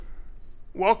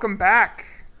Welcome back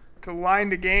to Line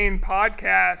to Gain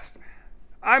podcast.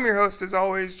 I'm your host, as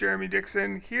always, Jeremy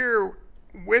Dixon, here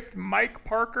with Mike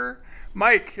Parker.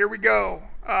 Mike, here we go.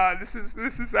 This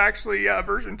is actually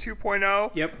version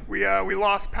 2.0. Yep. We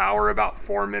lost power about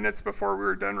 4 minutes before we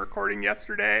were done recording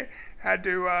yesterday. Had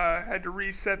to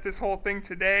reset this whole thing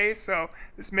today, so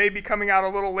this may be coming out a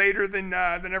little later than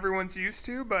everyone's used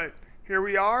to, but here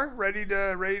we are, ready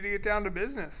to get down to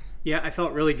business. Yeah, I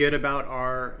felt really good about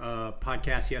our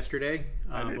podcast yesterday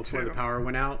before too. the power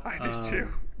went out. I did too.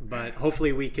 But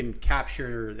hopefully we can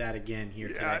capture that again here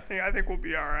today. I think we'll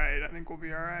be all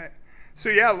right. So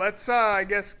yeah, let's I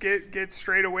guess get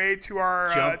straight away to our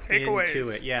Jump takeaways. into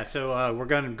it. Yeah, so we're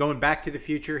going back to the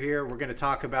future here. We're going to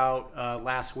talk about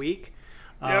last week.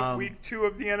 Yep, week 2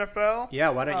 of the NFL. Yeah,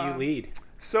 why don't you lead?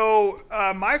 So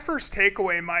my first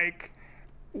takeaway, Mike,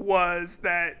 was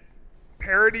that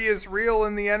parity is real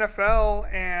in the NFL,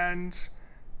 and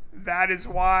that is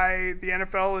why the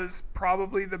NFL is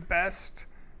probably the best,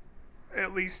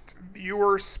 at least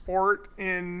viewer sport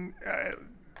in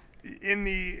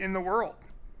the world.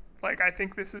 Like, I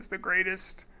think this is the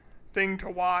greatest thing to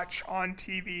watch on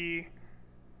TV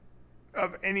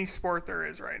of any sport there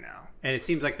is right now. And it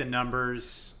seems like the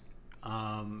numbers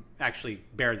actually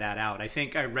bear that out. I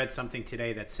think I read something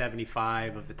today that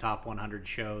 75 of the top 100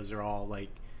 shows are all like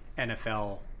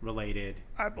NFL related.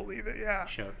 I believe it, yeah.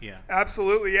 Yeah.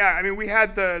 Absolutely, yeah. I mean, we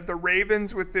had the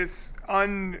Ravens with this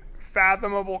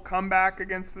unfathomable comeback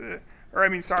against the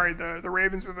Ravens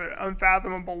with an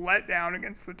unfathomable letdown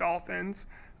against the Dolphins.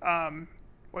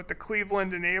 The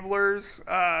Cleveland Enablers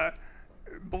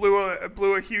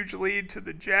blew a huge lead to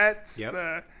the Jets. Yep.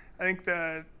 I think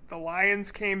the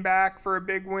Lions came back for a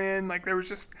big win. Like, there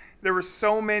were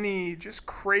so many just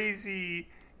crazy,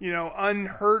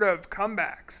 unheard of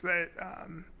comebacks that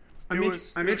I'm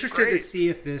interested to see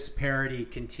if this parity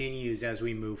continues as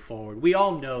we move forward. We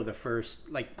all know the first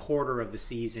quarter of the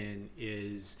season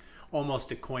is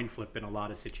almost a coin flip in a lot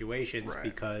of situations, right?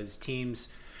 Because teams,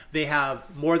 they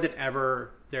have more than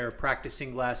ever, they're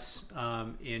practicing less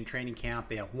in training camp.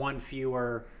 They have one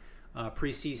fewer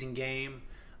preseason game.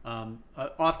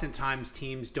 Oftentimes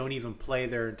teams don't even play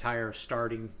their entire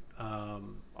starting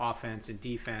offense and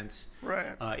defense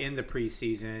in the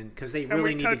preseason because they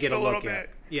really need to get a look at.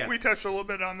 Yeah, we touched a little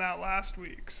bit on that last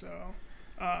week. So,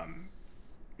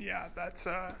 that's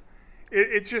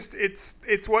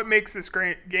it's what makes this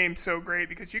game so great,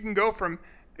 because you can go from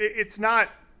it's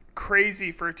not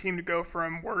crazy for a team to go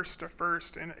from worst to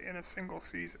first in a single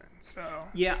season. So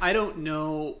yeah, I don't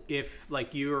know if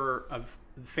you're a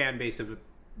fan base of a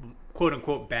quote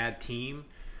unquote bad team,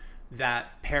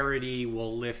 that parity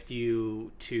will lift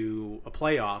you to a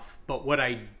playoff. But what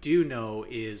I do know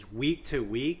is week to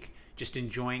week, just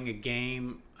enjoying a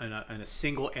game in a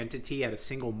single entity at a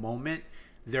single moment,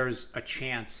 there's a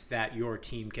chance that your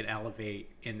team can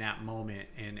elevate in that moment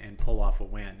and pull off a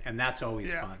win. And that's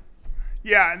always fun.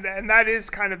 Yeah, and that is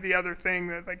kind of the other thing,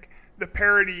 that the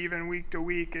parity even week to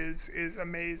week is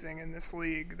amazing in this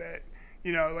league. That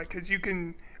because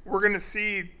we're going to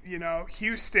see,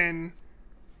 Houston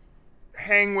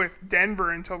hang with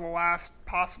Denver until the last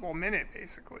possible minute,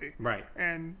 basically. Right.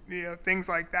 And, things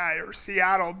like that. Or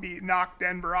Seattle knock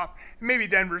Denver off. Maybe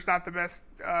Denver's not the best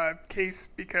case,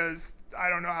 because I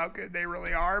don't know how good they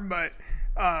really are, but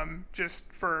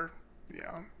just for,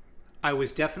 I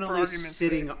was definitely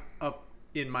sitting up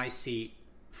in my seat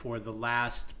for the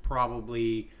last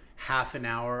probably half an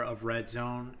hour of Red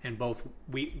Zone in both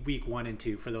week 1 and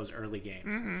 2 for those early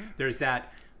games. Mm-hmm. There's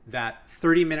that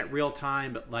 30-minute real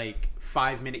time, but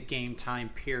 5-minute game time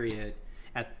period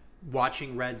at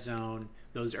watching Red Zone,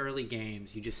 those early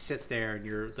games. You just sit there and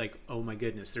you're like, oh my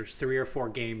goodness, there's 3 or 4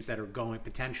 games that are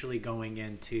potentially going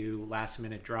into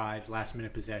last-minute drives,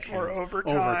 last-minute possessions. Or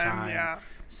overtime. Yeah.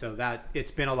 So that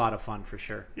it's been a lot of fun for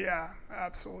sure. Yeah,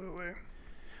 absolutely.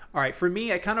 All right, for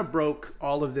me, I kind of broke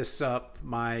all of this up,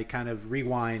 my kind of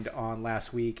rewind on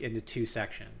last week, into 2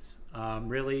 sections.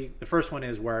 Really, the first one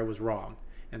is where I was wrong,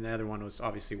 and the other one was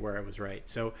obviously where I was right.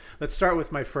 So let's start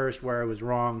with my first, where I was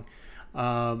wrong.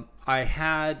 I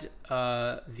had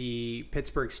the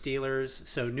Pittsburgh Steelers.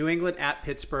 So New England at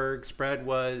Pittsburgh. Spread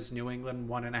was New England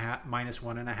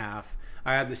 -1.5.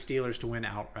 I had the Steelers to win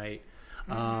outright.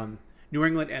 Mm-hmm. New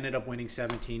England ended up winning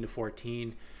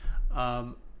 17-14.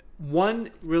 One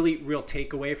real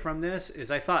takeaway from this is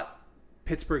I thought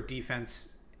Pittsburgh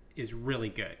defense is really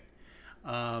good.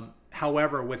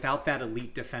 However, without that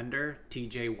elite defender,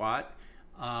 TJ Watt,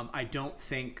 I don't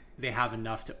think they have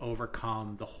enough to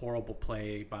overcome the horrible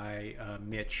play by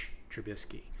Mitch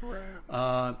Trubisky.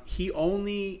 Right. He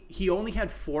only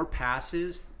had 4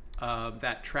 passes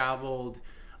that traveled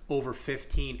over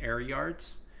 15 air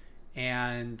yards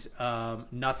and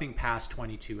nothing past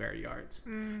 22 air yards.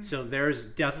 So there's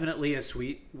definitely a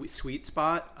sweet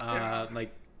spot,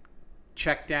 like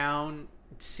check down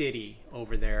city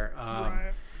over there.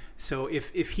 Right. So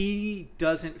if he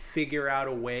doesn't figure out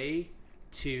a way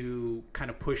to kind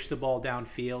of push the ball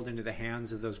downfield into the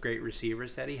hands of those great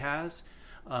receivers that he has,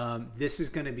 this is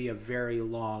going to be a very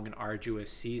long and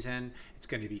arduous season. It's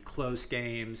going to be close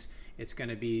games. It's going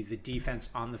to be the defense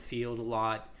on the field a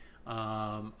lot.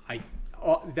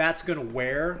 That's going to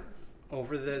wear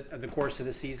over the course of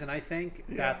the season, I think.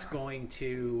 Yeah. That's going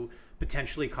to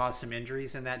potentially cause some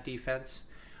injuries in that defense.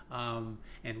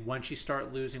 And once you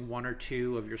start losing one or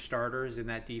two of your starters in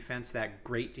that defense, that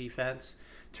great defense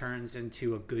turns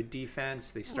into a good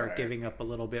defense. They start giving up a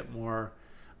little bit more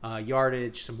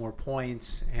yardage, some more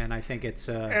points, and I think it's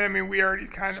and I mean, we already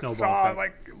kind of saw effect.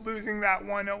 Like losing that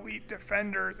one elite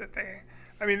defender that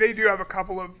they do have a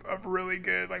couple of really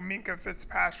good, like Minkah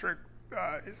Fitzpatrick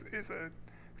is a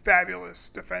fabulous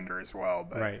defender as well,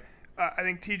 but I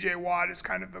think TJ Watt is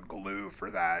kind of the glue for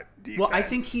that defense. Well, I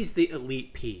think he's the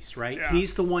elite piece, right? Yeah.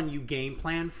 He's the one you game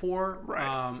plan for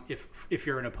if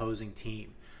you're an opposing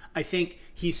team. I think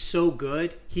he's so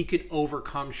good, he can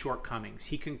overcome shortcomings.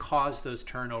 He can cause those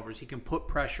turnovers. He can put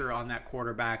pressure on that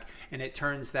quarterback, and it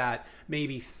turns that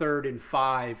maybe 3rd and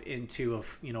 5 into a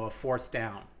 4th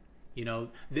down.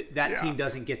 That team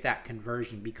doesn't get that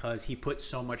conversion because he puts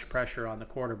so much pressure on the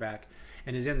quarterback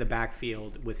and is in the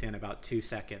backfield within about 2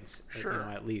 seconds,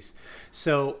 at least.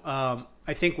 So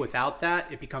I think without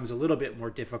that, it becomes a little bit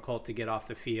more difficult to get off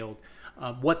the field.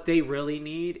 What they really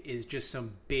need is just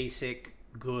some basic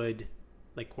good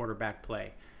quarterback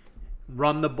play.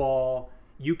 Run the ball.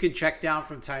 You can check down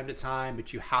from time to time,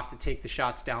 but you have to take the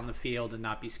shots down the field and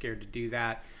not be scared to do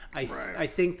that. I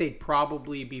think they'd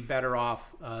probably be better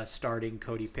off starting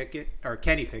Kenny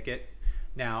Pickett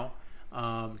now,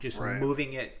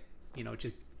 moving it,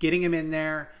 just getting him in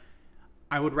there.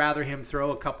 I would rather him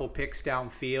throw a couple picks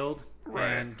downfield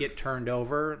and get turned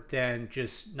over than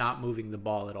just not moving the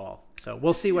ball at all. So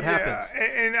we'll see what happens.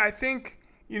 And I think,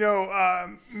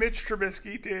 Mitch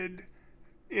Trubisky did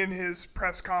in his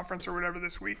press conference or whatever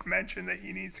this week mention that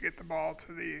he needs to get the ball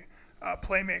to the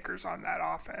playmakers on that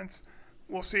offense.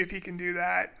 We'll see if he can do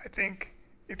that. I think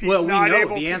if he's not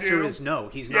able to, the answer is no.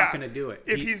 He's not going to do it.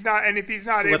 If he's not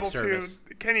able to,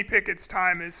 Kenny Pickett's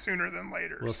time is sooner than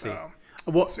later. We'll see.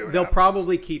 Well, they'll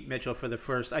probably keep Mitchell for the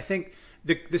first. I think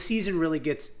the season really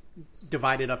gets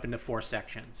divided up into 4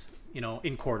 sections.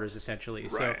 In quarters essentially.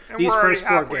 Right. So and these we're first 4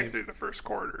 halfway games through the first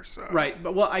quarter. So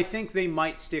but I think they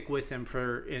might stick with him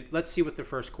for. Let's see what the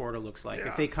first quarter looks like. Yeah.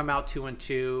 If they come out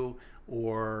 2-2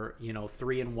 or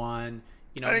 3-1.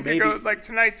 I think maybe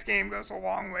tonight's game goes a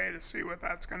long way to see what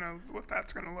that's gonna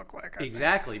look like.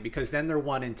 Exactly, because then they're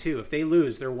 1-2. If they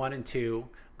lose, they're 1-2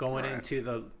 going into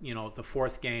the the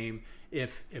 4th game.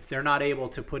 If they're not able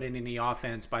to put in any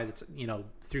offense by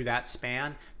through that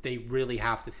span, they really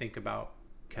have to think about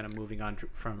kind of moving on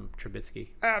from Trubisky.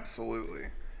 Absolutely.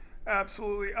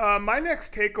 My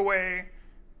next takeaway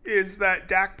is that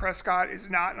Dak Prescott is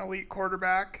not an elite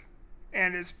quarterback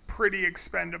and is pretty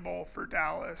expendable for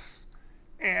Dallas,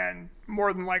 and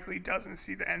more than likely doesn't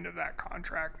see the end of that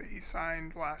contract that he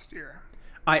signed last year.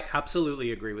 I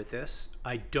absolutely agree with this.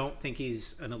 I don't think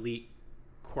he's an elite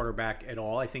quarterback at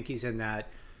all. I think he's in that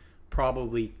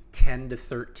probably 10 to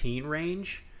 13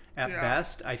 range at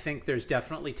best. I think there's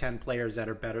definitely 10 players that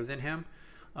are better than him,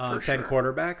 10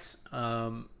 quarterbacks.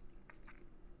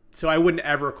 So I wouldn't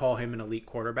ever call him an elite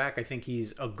quarterback. I think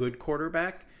he's a good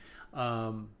quarterback,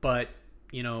 but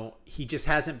he just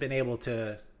hasn't been able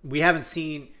to. We haven't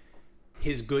seen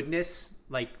his goodness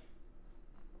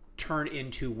turn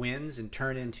into wins and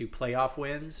turn into playoff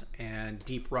wins and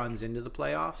deep runs into the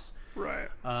playoffs. Right.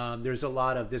 There's a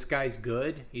lot of this guy's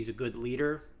good. He's a good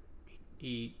leader.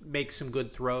 He makes some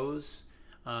good throws.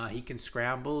 He can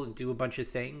scramble and do a bunch of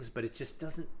things, but it just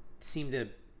doesn't seem to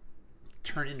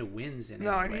turn into wins in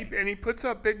any way. And he puts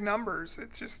up big numbers.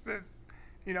 It's just that,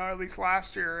 at least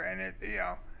last year, and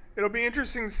it'll be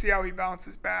interesting to see how he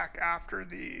bounces back after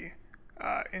the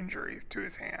injury to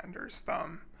his hand or his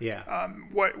thumb. Yeah.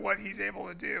 What he's able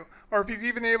to do, or if he's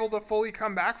even able to fully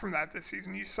come back from that this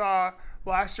season. You saw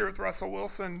last year with Russell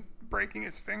Wilson breaking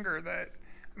his finger that.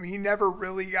 He never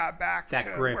really got back that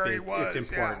to grip, where he was. It's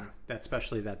important,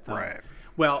 especially that thumb. Right.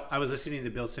 Well, I was listening to the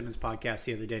Bill Simmons podcast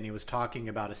the other day, and he was talking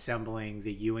about assembling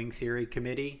the Ewing Theory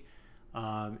Committee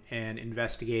and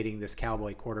investigating this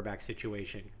Cowboy quarterback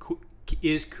situation.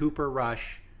 Is Cooper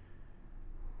Rush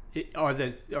Are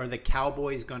the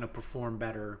Cowboys going to perform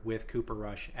better with Cooper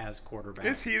Rush as quarterback?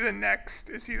 Is he the next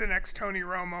Tony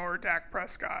Romo or Dak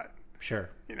Prescott? Sure.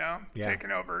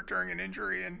 Taking over during an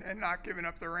injury and not giving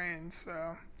up the reins.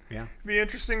 So yeah, it'd be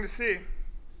interesting to see.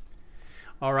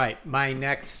 All right, my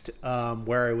next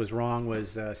where I was wrong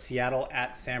was Seattle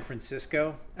at San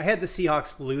Francisco. I had the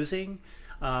Seahawks losing,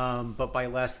 but by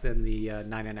less than the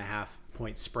 9.5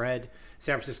 point spread.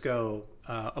 San Francisco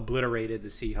obliterated the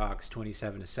Seahawks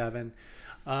 27-7.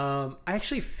 I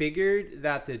actually figured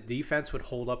that the defense would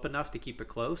hold up enough to keep it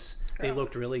close. They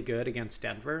looked really good against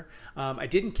Denver. I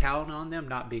didn't count on them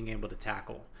not being able to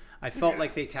tackle. I felt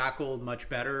like they tackled much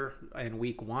better in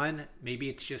week 1. Maybe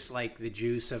it's just like the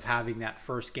juice of having that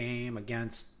first game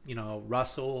against,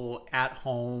 Russell at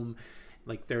home.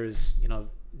 Like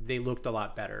they looked a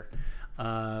lot better.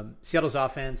 Seattle's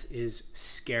offense is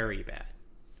scary bad.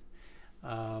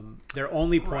 Their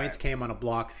only points came on a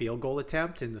blocked field goal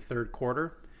attempt in the third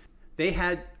quarter. They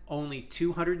had only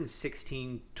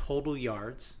 216 total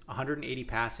yards, 180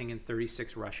 passing and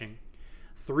 36 rushing,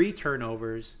 3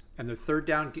 turnovers, and their third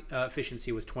down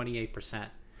efficiency was 28%.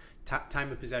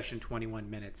 Time of possession, 21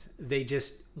 minutes. They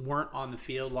just weren't on the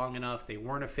field long enough. They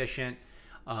weren't efficient.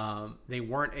 They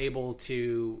weren't able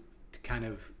to kind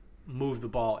of move the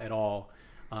ball at all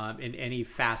in any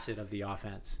facet of the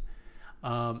offense.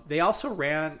 They also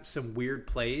ran some weird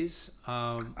plays.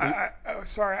 I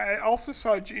also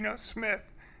saw Geno Smith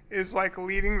is like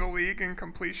leading the league in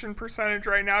completion percentage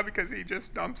right now because he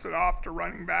just dumps it off to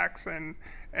running backs and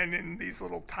in these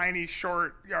little tiny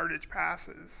short yardage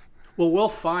passes. Well, we'll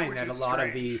find that a lot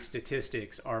of these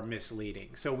statistics are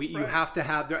misleading. So you have to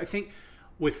have, I think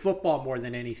with football more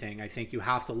than anything, I think you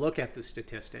have to look at the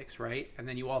statistics, right? And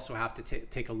then you also have to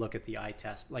take a look at the eye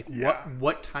test. Like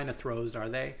what kind of throws are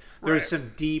they? There's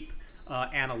some deep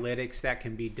analytics that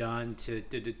can be done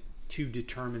to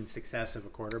determine success of a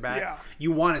quarterback. Yeah.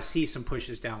 You want to see some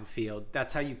pushes downfield.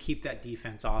 That's how you keep that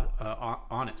defense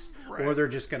honest. Right. Or they're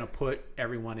just going to put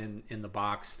everyone in the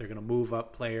box. They're going to move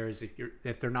up players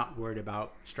if they're not worried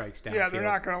about strikes downfield. Yeah, they're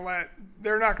not going to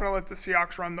let the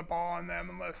Seahawks run the ball on them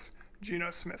unless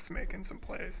Geno Smith's making some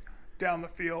plays down the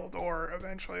field, or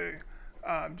eventually,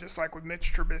 just like with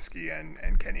Mitch Trubisky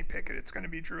and Kenny Pickett, it's going to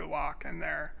be Drew Lock in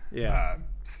there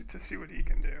to see what he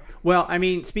can do. Well, I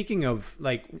mean, speaking of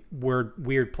like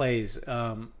weird plays,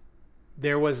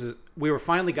 we were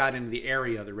finally got into the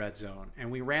area of the red zone,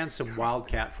 and we ran some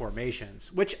wildcat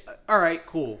formations. Which, all right,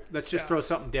 cool. Let's just throw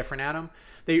something different at them.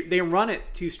 They run it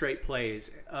 2 straight plays.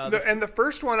 And the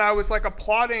first one, I was like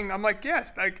applauding. I'm like,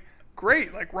 yes, like.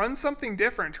 Great, like run something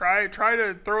different. Try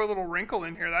to throw a little wrinkle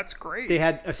in here. That's great. They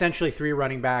had essentially 3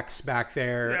 running backs back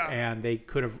there, and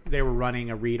they were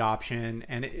running a read option.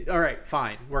 And all right,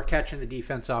 fine, we're catching the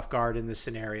defense off guard in this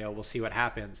scenario. We'll see what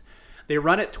happens. They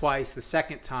run it twice. The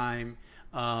second time,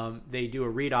 they do a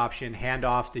read option, hand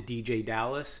off to DJ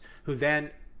Dallas, who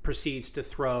then proceeds to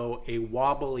throw a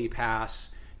wobbly pass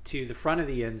to the front of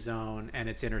the end zone, and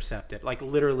it's intercepted. Like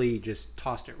literally just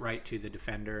tossed it right to the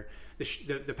defender.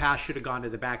 The pass should have gone to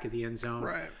the back of the end zone.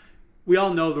 Right. We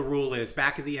all know the rule is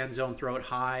back of the end zone, throw it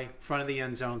high. Front of the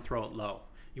end zone, throw it low.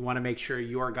 You want to make sure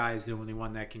your guy is the only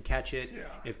one that can catch it. Yeah.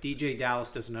 If DJ Dallas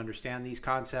doesn't understand these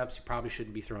concepts, he probably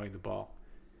shouldn't be throwing the ball.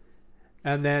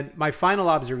 And then my final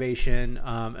observation,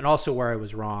 and also where I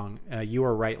was wrong, you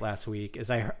were right last week,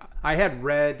 is I had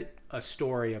read a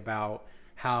story about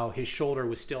how his shoulder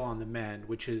was still on the mend,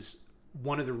 which is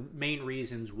one of the main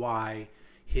reasons why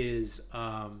his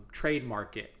trade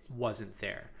market wasn't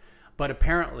there. But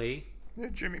apparently,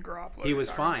 Jimmy Garoppolo, he was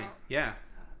fine. Yeah.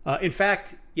 In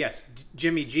fact, yes,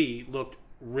 Jimmy G looked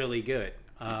really good.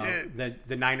 He did.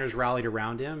 The Niners rallied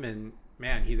around him, and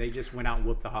man, they just went out and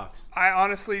whooped the Hawks. I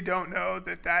honestly don't know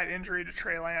that injury to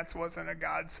Trey Lance wasn't a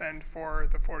godsend for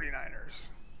the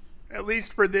 49ers. At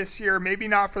least for this year, maybe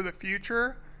not for the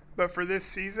future, but for this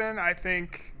season, I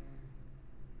think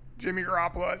Jimmy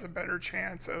Garoppolo has a better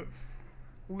chance of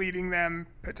leading them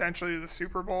potentially to the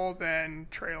Super Bowl than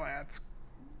Trey Lance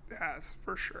has,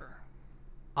 for sure.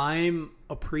 I'm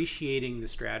appreciating the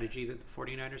strategy that the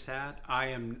 49ers had. I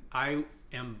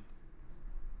am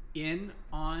in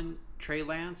on Trey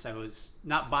Lance. I was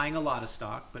not buying a lot of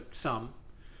stock, but some,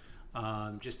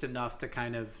 just enough to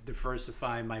kind of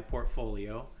diversify my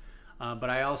portfolio. But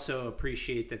I also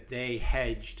appreciate that they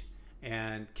hedged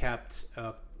and kept,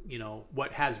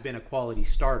 what has been a quality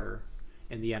starter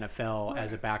in the NFL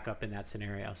as a backup in that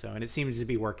scenario. So, and it seems to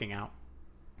be working out.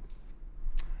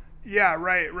 Yeah,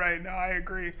 right. No, I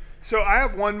agree. So I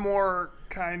have one more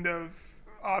kind of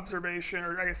observation,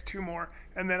 or I guess 2 more,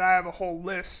 and then I have a whole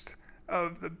list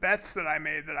of the bets that I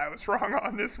made that I was wrong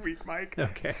on this week, Mike.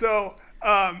 Okay. So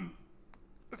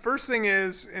the first thing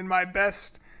is, in my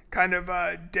best kind of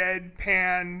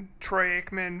deadpan Troy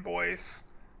Aikman voice,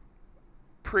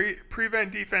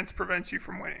 prevent defense prevents you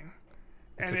from winning.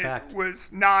 It's and a fact. It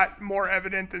was not more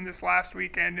evident than this last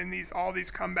weekend in all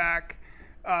these comeback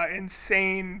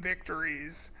insane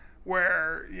victories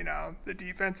where, you know, the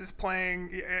defense is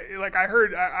playing. Like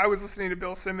I was listening to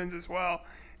Bill Simmons as well,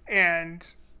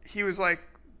 and he was like,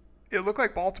 it looked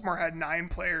like Baltimore had 9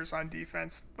 players on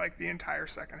defense like the entire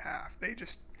second half. They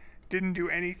just didn't do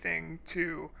anything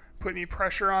to put any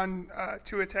pressure on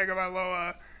Tua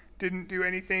Tagovailoa, didn't do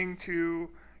anything to,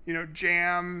 you know,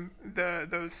 jam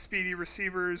those speedy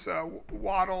receivers,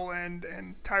 Waddle and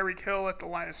Tyreek Hill at the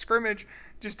line of scrimmage.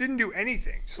 Just didn't do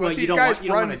anything. Just let these guys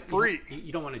run free.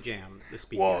 You don't want to jam the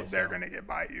speedy Well, guys. they're going to get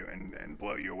by you and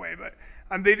blow you away. But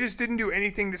they just didn't do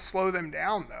anything to slow them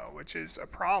down, though, which is a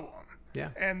problem. Yeah.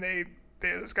 And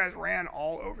those guys ran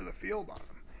all over the field on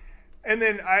them. And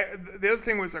then the other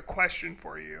thing was a question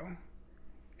for you,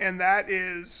 and that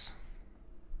is,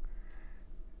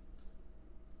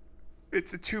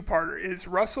 it's a two-parter. Is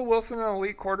Russell Wilson an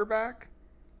elite quarterback?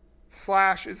 /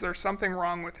 is there something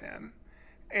wrong with him?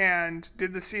 And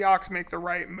did the Seahawks make the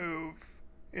right move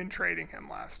in trading him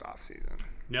last offseason?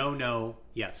 No,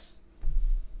 yes.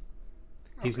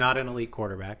 Okay. He's not an elite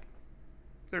quarterback.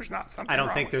 There's not something I don't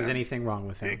wrong think with there's him. anything wrong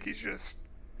with him. I think he's just...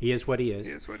 He is what he is.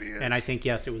 He is what he is. And I think,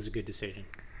 yes, it was a good decision.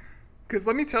 Because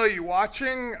let me tell you,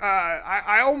 watching...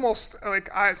 I almost...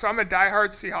 So I'm a diehard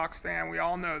Seahawks fan. We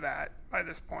all know that by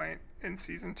this point in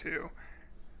Season 2.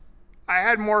 I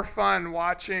had more fun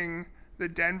watching the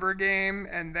Denver game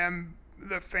and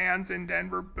the fans in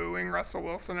Denver booing Russell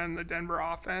Wilson and the Denver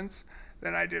offense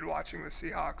than I did watching the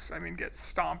Seahawks, get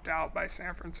stomped out by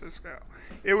San Francisco.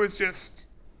 It was just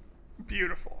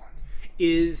beautiful.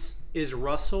 Is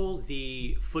Russell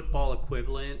the football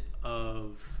equivalent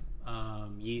of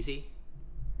Yeezy?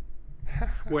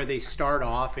 Where they start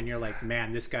off and you're like,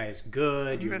 man, this guy is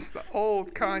good. You miss the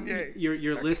old Kanye.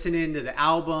 You're listening to the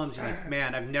albums. You're like,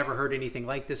 man, I've never heard anything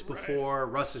like this before.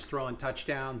 Right. Russ is throwing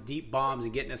touchdowns, deep bombs,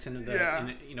 and getting us into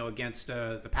the against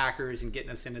the Packers and getting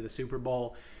us into the Super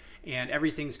Bowl, and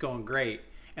everything's going great.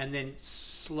 And then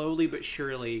slowly but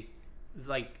surely,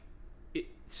 like, it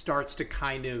starts to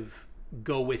kind of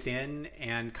go within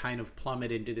and kind of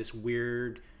plummet into this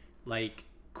weird, like,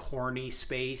 corny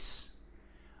space.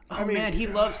 Oh, man, he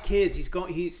loves kids.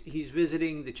 He's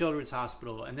visiting the children's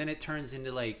hospital, and then it turns into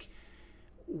like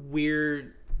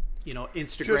weird,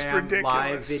 Instagram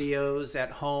live videos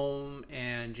at home,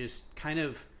 and just kind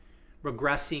of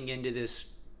regressing into this,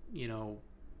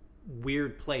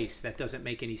 weird place that doesn't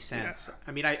make any sense.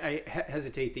 Yeah. I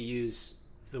hesitate to use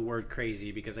the word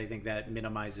crazy because I think that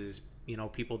minimizes,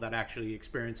 people that actually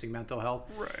experiencing mental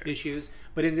health issues.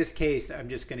 But in this case, I'm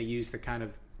just going to use the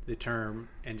term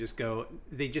and just go,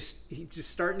 he's just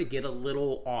starting to get a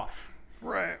little off.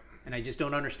 Right. And I just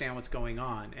don't understand what's going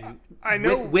on. And I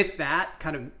know with that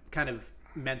kind of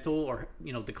mental or,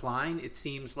 decline, it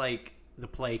seems like the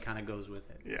play kind of goes with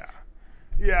it. Yeah.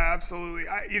 Yeah, absolutely.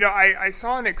 I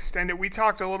saw an extended, we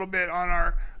talked a little bit on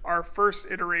our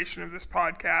first iteration of this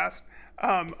podcast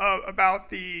about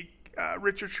the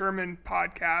Richard Sherman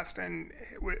podcast, and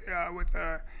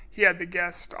he had the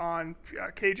guest on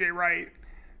KJ Wright,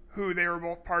 who they were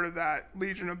both part of that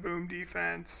Legion of Boom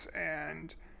defense,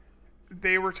 and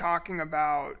they were talking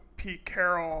about Pete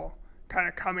Carroll kind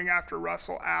of coming after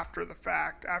Russell after the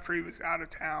fact, after he was out of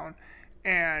town.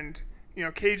 And,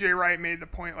 KJ Wright made the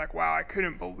point like, wow, I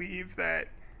couldn't believe that.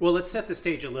 Well, let's set the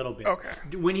stage a little bit.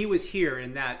 Okay. When he was here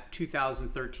in that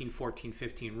 2013, 14,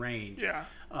 15 range,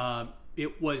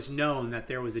 it was known that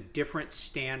there was a different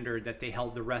standard that they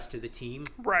held the rest of the team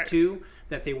to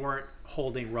that they weren't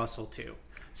holding Russell to.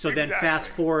 So then fast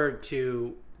forward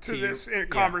to this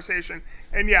conversation.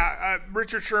 And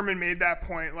Richard Sherman made that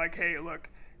point, like, hey, look,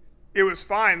 it was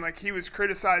fine. Like, he was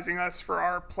criticizing us for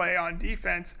our play on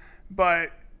defense,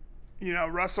 but,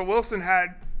 Russell Wilson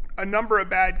had a number of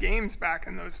bad games back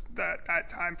in that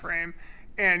time frame.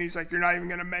 And he's like, you're not even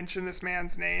going to mention this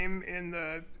man's name in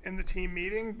the team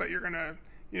meeting, but you're going to,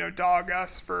 dog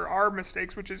us for our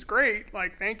mistakes, which is great.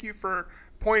 Like, thank you for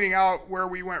pointing out where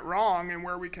we went wrong and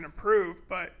where we can improve,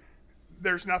 but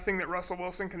there's nothing that Russell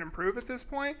Wilson can improve at this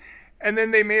point. And then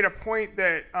they made a point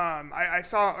that I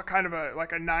saw a kind of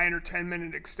a 9 or 10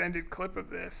 minute extended clip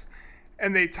of this,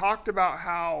 and they talked about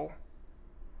how,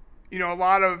 a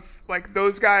lot of like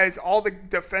those guys, all the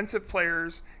defensive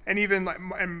players, and even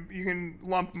and you can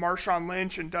lump Marshawn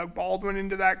Lynch and Doug Baldwin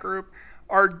into that group,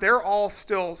 they're all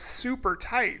still super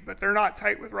tight, but they're not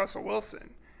tight with Russell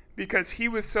Wilson. because he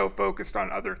was so focused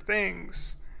on other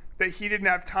things that he didn't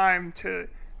have time to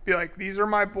be like, these are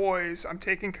my boys, I'm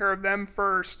taking care of them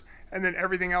first, and then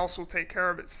everything else will take care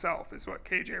of itself, is what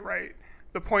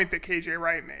the point that KJ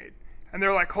Wright made. And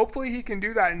they're like, hopefully he can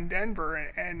do that in Denver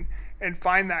and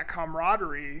find that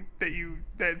camaraderie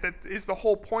that is the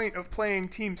whole point of playing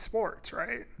team sports,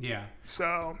 right? Yeah.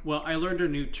 So, well, I learned a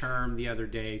new term the other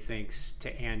day thanks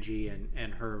to Angie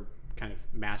and her kind of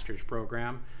master's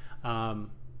program.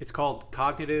 It's called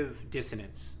cognitive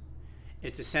dissonance.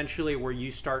 It's essentially where you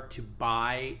start to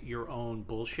buy your own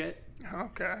bullshit.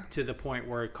 Okay. To the point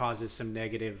where it causes some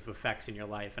negative effects in your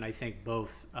life. And I think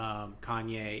both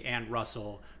Kanye and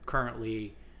Russell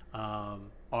currently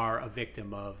are a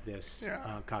victim of this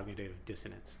cognitive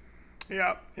dissonance.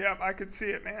 Yeah, I could see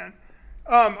it, man.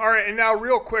 All right, and now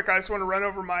real quick, I just want to run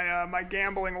over my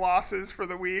gambling losses for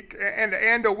the week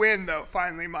and a win, though,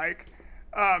 finally, Mike.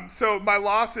 So my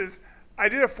losses, I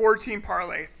did a 4-team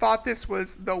parlay. Thought this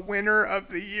was the winner of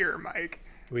the year, Mike.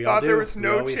 Thought there was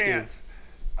no chance.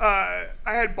 I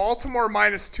had Baltimore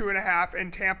 -2.5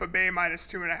 and Tampa Bay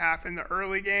 -2.5 in the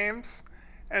early games,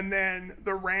 and then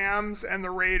the Rams and the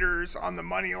Raiders on the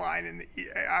money line in the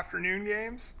afternoon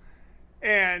games.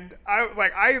 And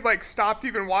I stopped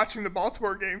even watching the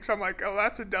Baltimore game because I'm like, oh,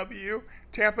 that's a W.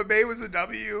 Tampa Bay was a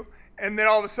W, and then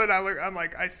all of a sudden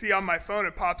I see on my phone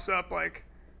it pops up like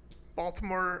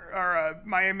Baltimore or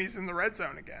Miami's in the red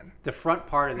zone again. The front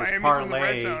part of this Miami's parlay. in the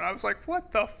red zone. I was like,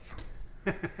 what the.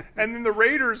 And then the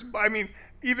Raiders, I mean,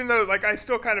 even though I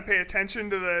still kind of pay attention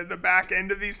to the back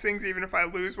end of these things, even if I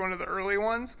lose one of the early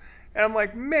ones, and I'm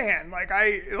like, man,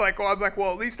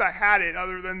 well, at least I had it,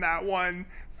 other than that one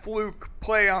fluke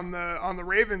play on the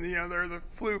Ravens. They're the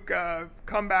fluke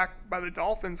comeback by the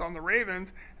Dolphins on the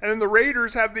Ravens, and then the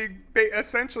Raiders have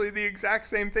essentially the exact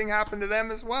same thing happen to them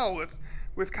as well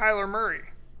with Kyler Murray.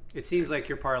 It seems like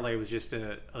your parlay was just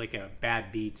a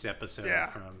Bad Beats episode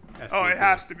from SVP. Oh, it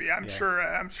has to be. I'm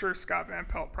sure Scott Van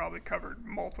Pelt probably covered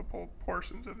multiple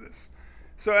portions of this.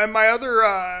 So, and my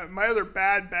other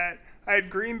bad bet, I had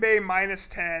Green Bay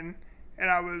 -10, and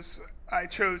I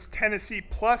chose Tennessee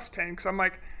 +10 because I'm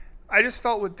like, I just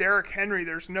felt with Derrick Henry,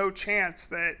 there's no chance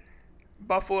that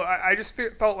Buffalo. I just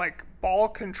felt like ball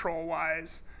control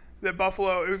wise that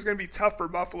Buffalo, it was going to be tough for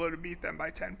Buffalo to beat them by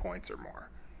 10 points or more.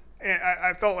 And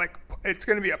I felt like it's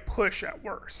going to be a push at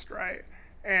worst, right?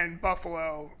 And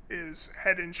Buffalo is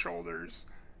head and shoulders,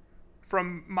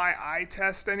 from my eye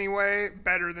test anyway,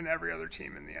 better than every other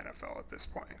team in the NFL at this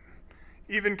point.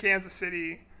 Even Kansas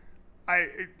City,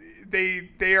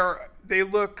 they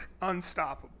look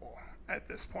unstoppable at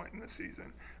this point in the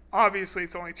season. Obviously,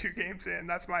 it's only 2 games in.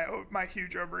 That's my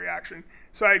huge overreaction.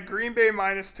 So I had Green Bay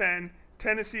 -10,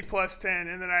 Tennessee +10,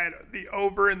 and then I had the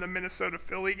over in the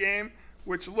Minnesota-Philly game,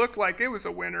 which looked like it was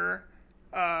a winner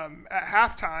at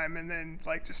halftime, and then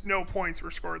just no points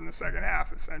were scored in the second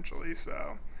half, essentially.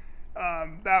 So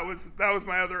that was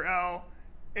my other L,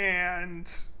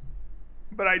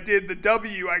 but I did the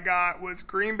W. I got was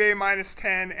Green Bay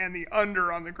 -10 and the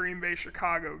under on the Green Bay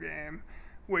Chicago game,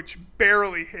 which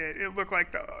barely hit. It looked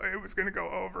like it was going to go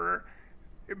over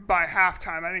by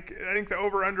halftime. I think the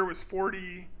over under was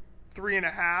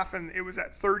 43.5, and it was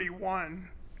at 31.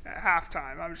 At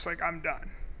halftime. I was just like, I'm done.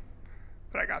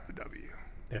 But I got the W.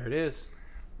 There it is.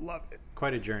 Love it.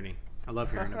 Quite a journey. I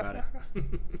love hearing about it.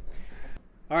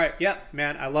 All right. Yeah,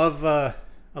 man. I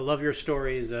love your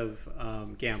stories of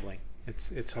gambling.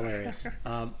 It's hilarious.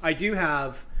 I do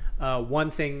have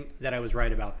one thing that I was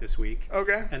right about this week.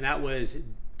 Okay. And that was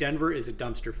Denver is a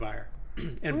dumpster fire.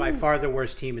 And by far the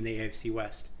worst team in the AFC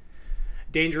West.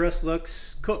 Dangerous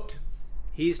looks cooked.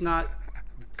 He's not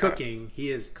cooking,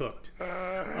 he is cooked.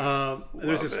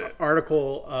 There's this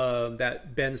article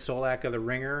that Ben Solak of The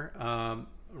Ringer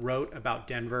wrote about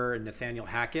Denver and Nathaniel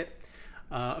Hackett.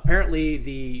 Apparently,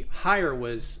 the hire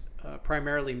was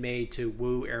primarily made to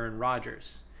woo Aaron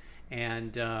Rodgers.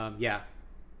 And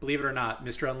believe it or not,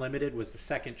 Mr. Unlimited was the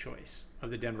second choice of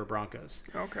the Denver Broncos.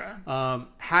 Okay.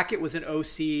 Hackett was an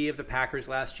OC of the Packers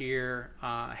last year,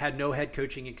 had no head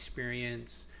coaching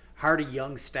experience, hired a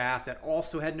young staff that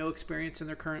also had no experience in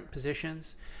their current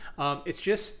positions. It's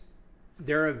just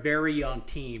they're a very young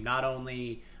team, not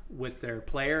only with their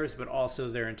players, but also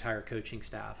their entire coaching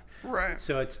staff. Right.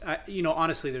 So it's,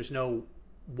 honestly, there's no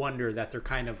wonder that they're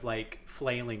kind of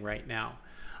flailing right now.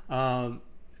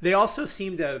 They also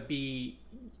seem to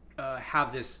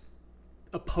have this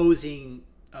opposing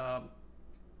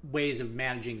ways of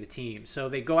managing the team. So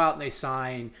they go out and they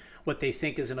sign what they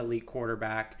think is an elite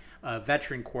quarterback, a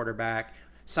veteran quarterback,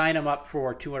 sign him up for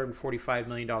a $245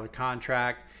 million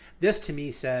contract. This to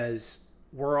me says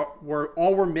all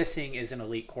we're missing is an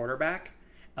elite quarterback.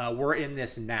 we're in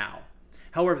this now.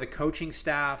 However, the coaching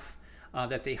staff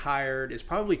that they hired is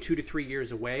probably 2 to 3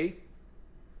 years away.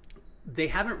 They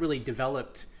haven't really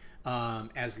developed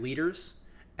as leaders,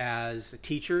 as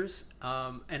teachers,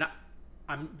 and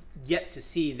I'm yet to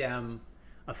see them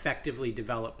effectively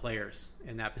develop players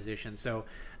in that position. So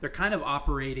they're kind of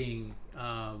operating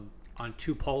on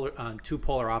two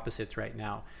polar opposites right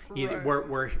now. Either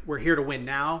we're here to win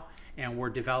now, and we're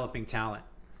developing talent.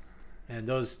 And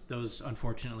those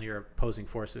unfortunately are opposing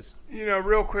forces.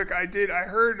 Real quick, I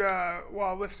heard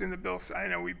while listening to Bill. I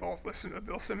know we both listen to the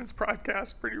Bill Simmons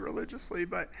podcast pretty religiously,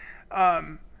 but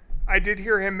I did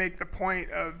hear him make the point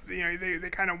of they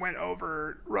kind of went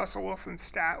over Russell Wilson's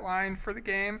stat line for the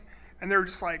game, and they were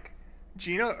just like,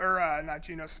 not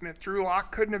Geno Smith, Drew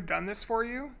Lock couldn't have done this for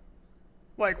you.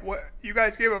 Like, what, you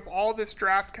guys gave up all this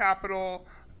draft capital,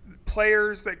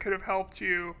 players that could have helped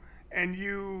you, and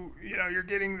you're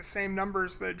getting the same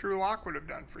numbers that Drew Lock would have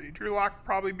done for you. Drew Lock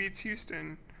probably beats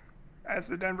Houston as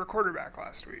the Denver quarterback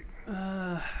last week.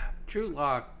 Drew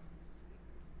Lock,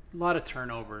 a lot of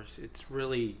turnovers. It's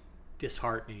really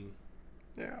disheartening.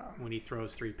 Yeah. When he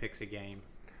throws 3 picks a game.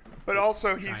 But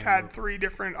also, he's had 3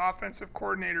 different offensive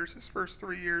coordinators his first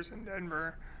 3 years in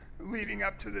Denver, leading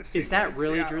up to this season. Is that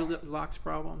really Seattle. Drew Lock's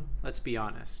problem? Let's be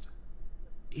honest.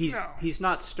 He's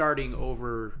not starting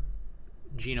over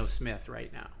Geno Smith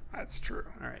right now. That's true.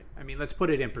 All right. I mean, let's put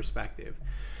it in perspective.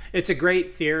 It's a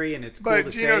great theory, and it's cool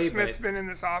to say. But Geno Smith's been in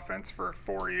this offense for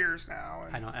 4 years now.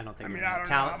 And I don't think. I don't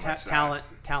know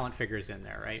talent figures in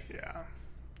there, right? Yeah.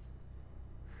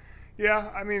 Yeah.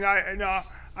 I mean,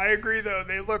 I agree though.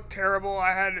 They look terrible.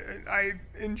 I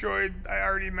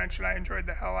already mentioned I enjoyed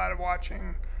the hell out of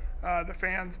watching the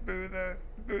fans boo the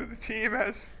team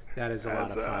as that is a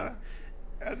lot of fun.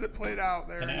 As it played out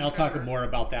there. And I'll talk more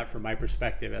about that from my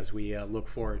perspective as we look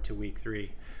forward to week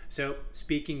 3. So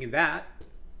speaking of that,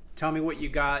 tell me what you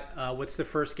got. What's the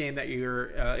first game that you're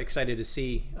excited to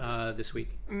see this week?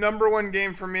 Number 1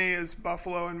 game for me is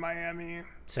Buffalo and Miami.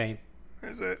 Same.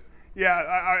 Is it? Yeah,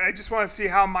 I just want to see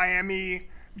how Miami,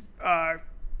 how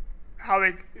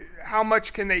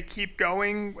much can they keep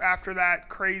going after that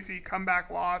crazy comeback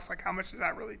loss? Like, how much does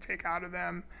that really take out of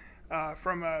them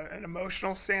from an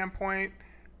emotional standpoint?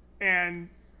 And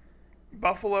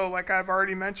Buffalo, like I've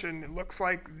already mentioned, it looks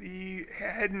like the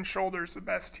head and shoulders the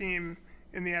best team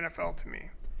in the NFL to me.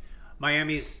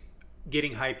 Miami's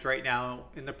getting hyped right now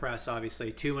in the press,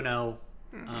 obviously. 2-0.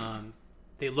 Mm-hmm.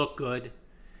 They look good.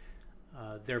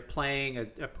 They're playing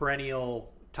a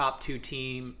perennial top 2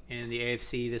 team in the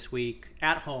AFC this week,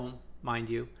 at home, mind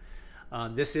you.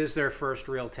 This is their first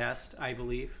real test, I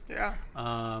believe. Yeah.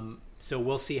 So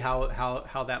we'll see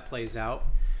how that plays out.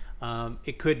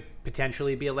 It could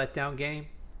potentially be a letdown game.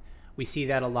 We see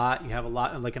that a lot. You have a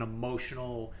lot like an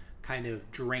emotional kind of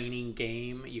draining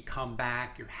game. You come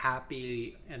back, you're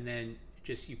happy, and then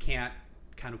just you can't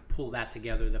kind of pull that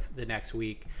together the next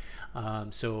week.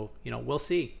 So we'll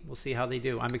see how they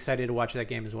do. I'm excited to watch that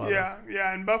game as well. Yeah,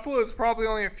 and Buffalo is probably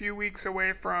only a few weeks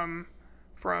away from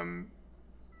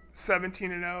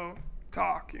 17-0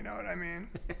 talk. You know what I mean?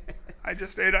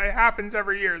 It happens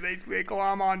every year. They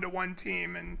glom onto one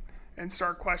team and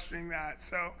start questioning that.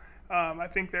 So I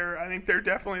think they're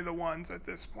definitely the ones at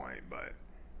this point. But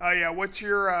what's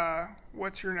your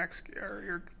next or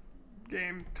your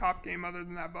top game other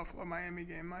than that Buffalo Miami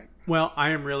game, Mike? Well, I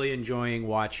am really enjoying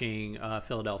watching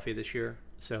Philadelphia this year.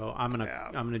 So I'm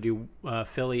gonna do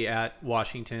Philly at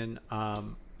Washington.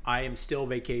 I am still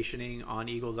vacationing on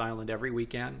Eagles Island every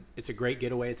weekend. It's a great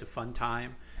getaway. It's a fun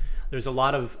time. There's a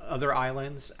lot of other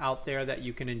islands out there that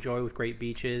you can enjoy with great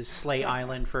beaches. Slay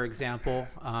Island, for example.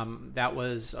 That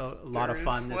was a lot of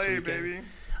fun this weekend. Baby.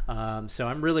 So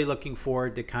I'm really looking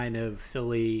forward to kind of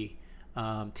Philly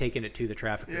taking it to the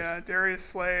Traffickers. Yeah, Darius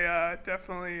Slay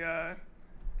definitely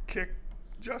kicked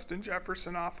Justin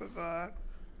Jefferson off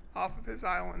of his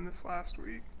island this last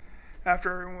week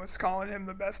after everyone was calling him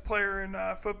the best player in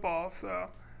football. So,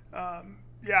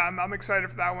 I'm excited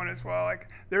for that one as well. Like,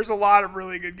 there's a lot of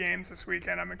really good games this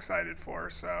weekend I'm excited for.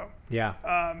 So, yeah.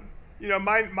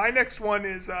 My next one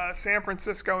is San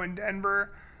Francisco and Denver.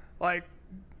 Like,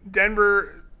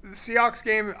 Denver, the Seahawks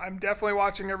game, I'm definitely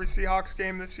watching every Seahawks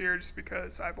game this year just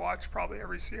because I've watched probably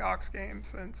every Seahawks game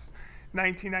since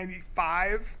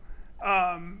 1995.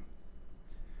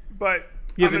 But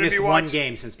you haven't missed one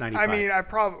game since 95. I mean,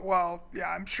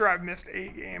 I'm sure I've missed a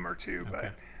game or two,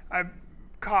 but I've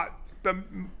caught the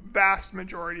vast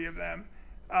majority of them.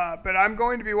 But I'm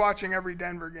going to be watching every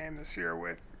Denver game this year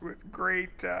with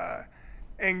great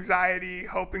anxiety,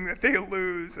 hoping that they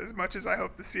lose as much as I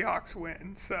hope the Seahawks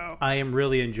win. So I am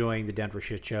really enjoying the Denver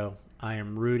shit show. I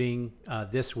am rooting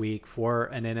this week for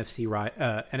an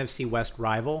NFC West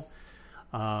rival.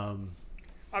 I'm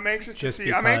anxious to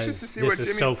see. This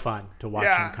is so fun to watch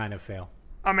him kind of fail.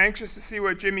 I'm anxious to see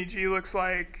what Jimmy G looks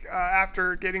like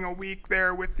after getting a week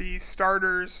there with the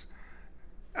starters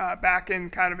back in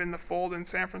the fold in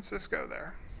San Francisco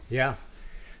there. Yeah.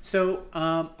 So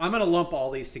I'm going to lump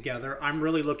all these together. I'm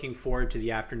really looking forward to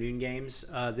the afternoon games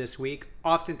this week.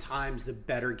 Oftentimes, the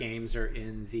better games are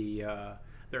in the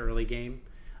early game.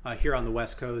 Here on the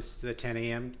West Coast, the 10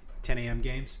 a.m.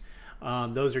 games.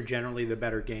 Those are generally the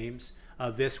better games.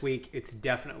 This week, it's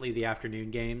definitely the afternoon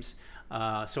games.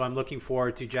 So I'm looking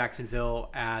forward to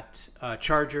Jacksonville at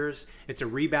Chargers. It's a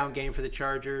rebound game for the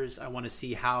Chargers. I want to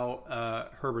see how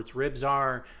Herbert's ribs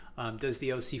are. Does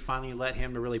the OC finally let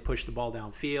him to really push the ball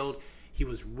downfield? He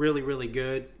was really, really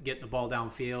good getting the ball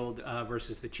downfield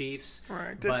versus the Chiefs.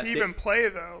 Right. Does he even play,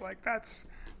 though? Like, that's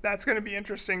going to be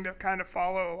interesting to kind of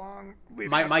follow along.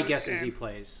 My guess is he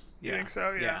plays. You think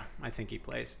so? Yeah, I think he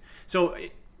plays. So,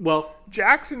 well,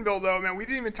 Jacksonville, though, man, we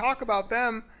didn't even talk about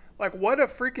them. Like, what a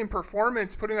freaking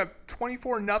performance, putting up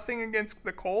 24-0 against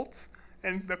the Colts.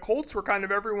 And the Colts were kind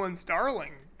of everyone's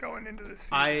darling going into this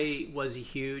season. I was a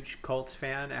huge Colts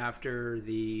fan after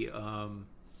the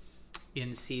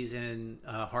in-season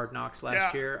Hard Knocks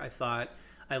last year. I thought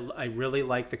I really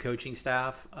liked the coaching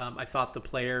staff. I thought the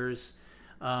players,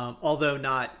 although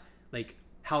not like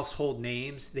household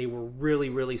names, they were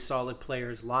really, really solid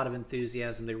players. A lot of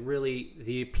enthusiasm.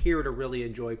 They appear to really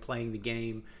enjoy playing the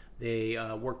game. They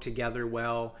work together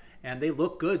well, and they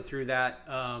look good through that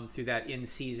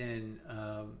in-season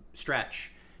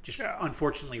stretch.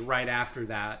 Unfortunately, right after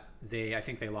that, I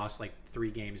think they lost like 3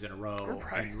 games in a row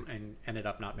and ended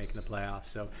up not making the playoffs.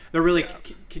 So they're really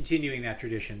continuing that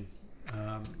tradition,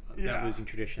 that losing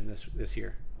tradition this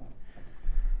year.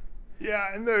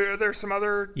 Yeah, and there's some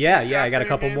other. I got a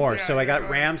couple games. More. So I got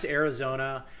Rams,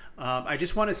 Arizona. I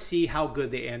just want to see how good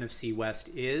the NFC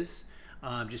West is.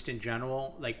 Just in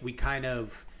general, like we kind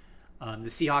of, the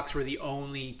Seahawks were the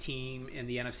only team in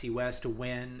the NFC West to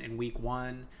win in week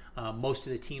 1. Most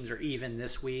of the teams are even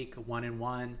this week,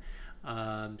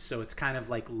 1-1. So it's kind of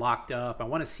like locked up. I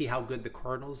want to see how good the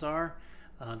Cardinals are.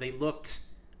 They looked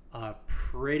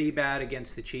pretty bad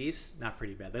against the Chiefs. Not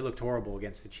pretty bad. They looked horrible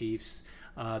against the Chiefs.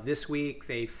 This week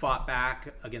they fought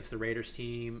back against the Raiders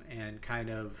team and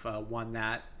kind of won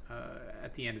that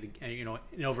at the end of the,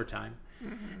 in overtime.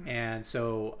 Mm-hmm. And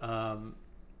so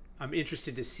I'm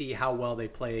interested to see how well they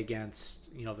play against,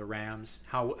 the Rams.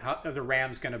 How are the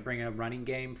Rams going to bring a running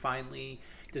game finally?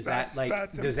 Does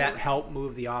that help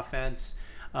move the offense?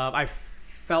 I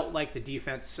felt like the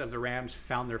defense of the Rams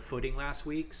found their footing last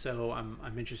week, so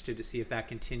I'm interested to see if that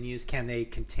continues. Can they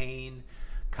contain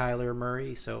Kyler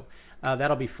Murray? So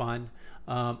that'll be fun.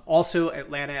 Also,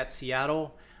 Atlanta at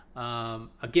Seattle.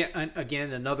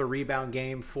 Again, another rebound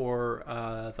game for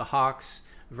the Hawks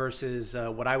versus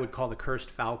what I would call the cursed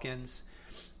Falcons.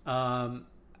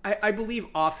 I believe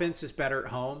offense is better at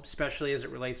home, especially as it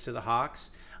relates to the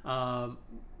Hawks. I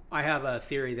have a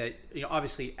theory that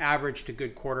obviously average to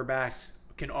good quarterbacks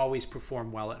can always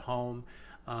perform well at home.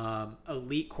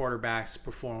 Elite quarterbacks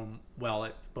perform well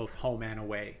at both home and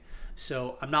away.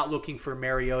 So I'm not looking for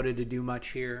Mariota to do much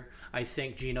here. I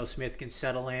think Geno Smith can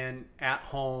settle in at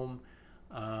home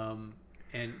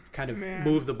and kind of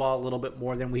move the ball a little bit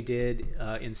more than we did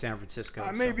in San Francisco.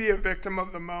 I may be a victim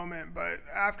of the moment, but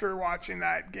after watching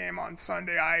that game on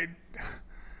Sunday, I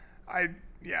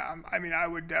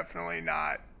would definitely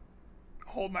not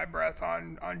hold my breath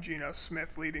on Geno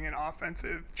Smith leading an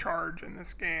offensive charge in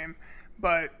this game.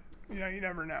 But you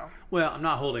never know. Well, I'm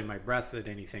not holding my breath at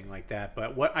anything like that,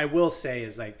 but what I will say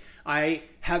is I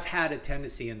have had a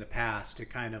tendency in the past to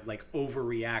kind of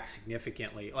overreact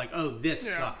significantly.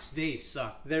 This sucks. They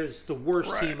suck. There's the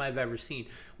worst team I've ever seen.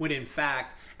 When in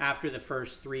fact, after the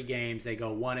first 3 games, they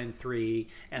go 1-3,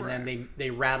 and then they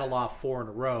rattle off 4 in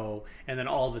a row, and then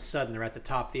all of a sudden they're at the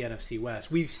top of the NFC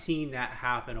West. We've seen that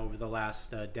happen over the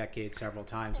last decade several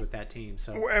times with that team.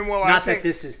 So not that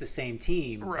this is the same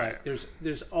team, but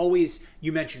there's always,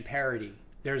 you mentioned parity.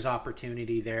 There's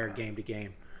opportunity there game to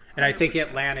game. And 100%. I think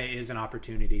Atlanta is an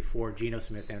opportunity for Geno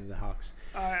Smith and the Hawks.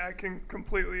 I can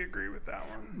completely agree with that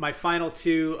one. My final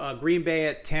 2, Green Bay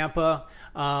at Tampa,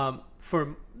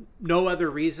 for no other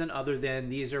reason other than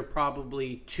these are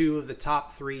probably 2 of the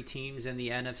top 3 teams in the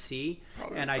NFC.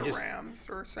 Probably and Rams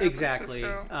or San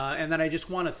Francisco. And then I just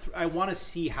want to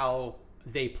see how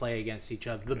they play against each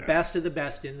other. The best of the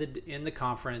best in the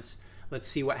conference. Let's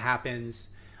see what happens.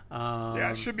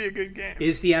 Yeah, it should be a good game.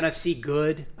 Is the NFC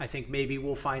good? I think maybe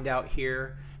we'll find out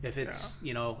here if it's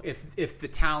if the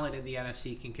talent in the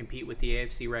NFC can compete with the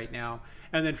AFC right now.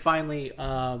 And then finally,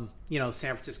 San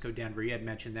Francisco, Denver. You had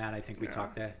mentioned that. I think we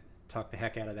talked the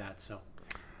heck out of that. So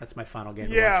that's my final game.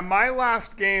 Yeah, my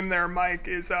last game there, Mike,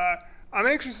 is I'm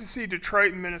anxious to see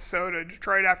Detroit and Minnesota.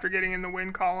 Detroit after getting in the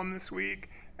win column this week,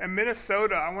 and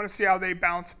Minnesota. I want to see how they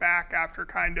bounce back after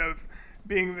kind of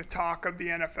being the talk of the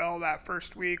NFL that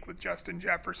first week with Justin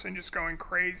Jefferson just going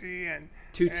crazy and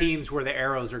two teams where the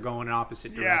arrows are going in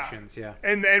opposite directions. Yeah.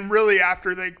 And really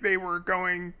after they were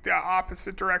going the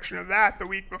opposite direction of that the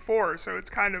week before. So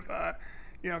it's kind of a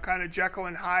kind of Jekyll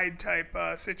and Hyde type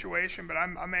situation. But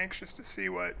I'm anxious to see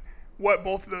what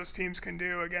both of those teams can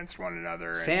do against one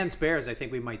another. Sans Bears, I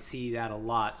think we might see that a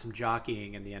lot. Some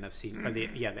jockeying in the NFC or the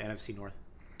NFC North.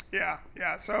 Yeah.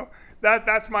 So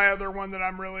that's my other one that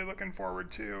I'm really looking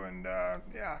forward to, and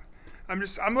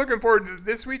I'm looking forward to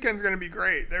this weekend's going to be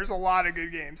great. There's a lot of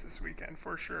good games this weekend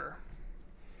for sure.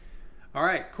 All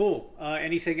right, cool.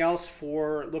 Anything else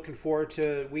for looking forward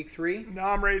to week 3? No,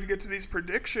 I'm ready to get to these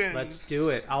predictions. Let's do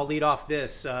it. I'll lead off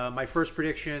this. My first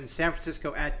prediction: San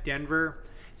Francisco at Denver.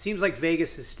 It seems like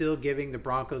Vegas is still giving the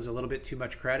Broncos a little bit too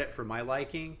much credit for my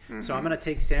liking, so I'm going to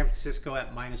take San Francisco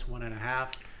at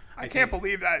 -1.5. I can't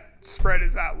believe that spread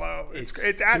is that low. It's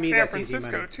at San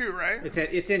Francisco too, right?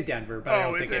 It's in Denver, but I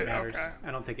don't think it matters. Okay.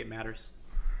 I don't think it matters.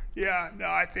 Yeah, no,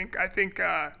 I think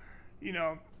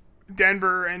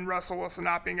Denver and Russell Wilson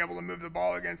not being able to move the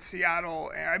ball against Seattle.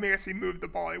 I guess he moved the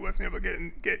ball. He wasn't able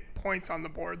to get points on the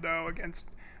board though against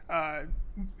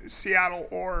Seattle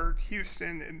or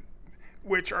Houston,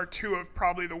 which are two of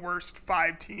probably the worst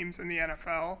 5 teams in the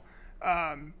NFL.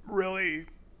 Really.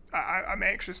 I'm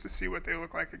anxious to see what they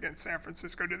look like against San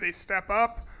Francisco. Do they step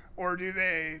up or do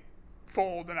they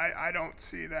fold? And I don't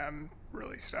see them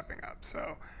really stepping up.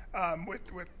 So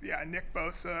with Nick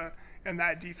Bosa and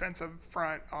that defensive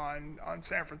front on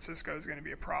San Francisco is going to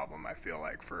be a problem, I feel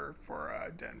like, for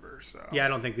Denver. So yeah, I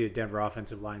don't think the Denver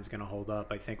offensive line is going to hold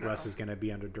up. I think Russ is going to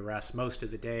be under duress most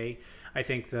of the day. I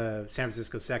think the San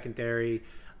Francisco secondary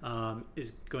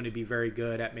is going to be very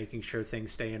good at making sure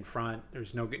things stay in front.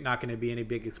 There's not going to be any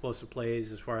big explosive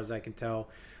plays as far as I can tell.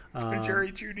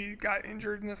 Jerry Jeudy got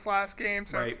injured in this last game,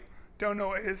 so I don't know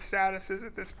what his status is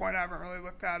at this point. I haven't really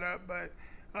looked that up, but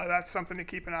that's something to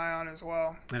keep an eye on as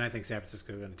well. And I think San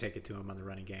Francisco is going to take it to them on the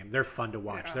running game. They're fun to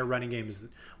watch. Yeah. Their running game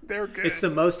they're good. It's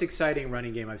the most exciting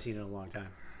running game I've seen in a long time.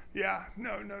 Yeah,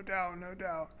 no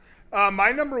doubt.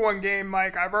 My number one game,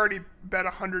 Mike, I've already bet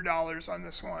 $100 on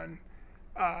this one.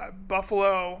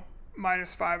 Buffalo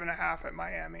 -5.5 at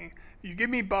Miami. You give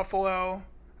me Buffalo.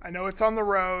 I know it's on the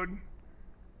road,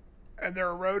 and they're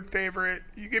a road favorite.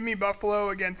 You give me Buffalo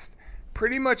against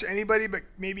pretty much anybody but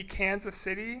maybe Kansas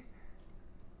City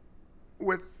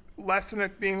with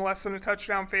being less than a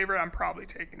touchdown favorite. I'm probably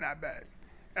taking that bet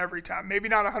every time. Maybe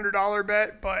not $100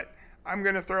 bet, but I'm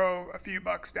going to throw a few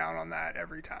bucks down on that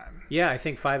every time. Yeah, I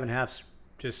think 5.5's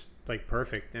just like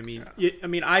perfect. I mean,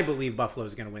 I believe Buffalo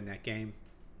is going to win that game.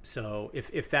 So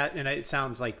if that, and it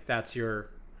sounds like that's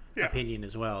your opinion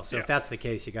as well. So if that's the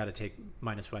case, you got to take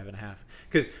 -5.5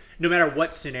 because no matter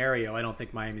what scenario, I don't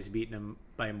think Miami's beating them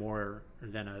by more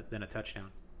than a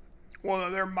touchdown. Well,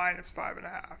 no, they're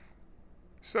 -5.5,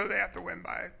 so they have to win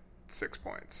by 6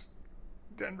 points.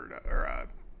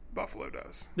 Buffalo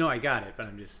does. No, I got it, but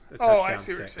I'm just a touchdown. I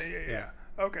see what you're saying. Yeah.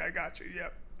 Okay, I got you.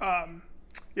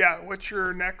 Yep. What's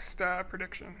your next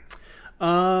prediction?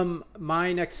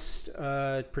 My next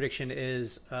prediction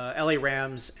is LA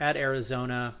Rams at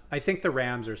Arizona. I think the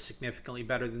Rams are significantly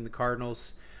better than the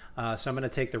Cardinals, so I'm going to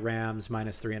take the Rams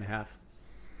 -3.5.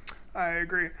 I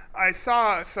agree. I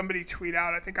saw somebody tweet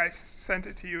out, I think I sent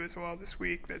it to you as well this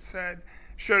week, that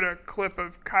showed a clip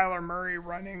of Kyler Murray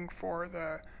running for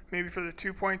the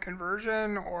 2-point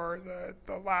conversion or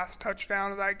the last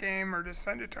touchdown of that game or to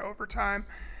send it to overtime.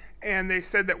 And they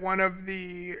said that one of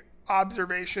the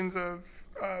observations of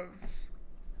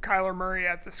Kyler Murray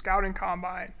at the scouting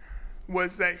combine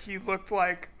was that he looked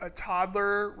like a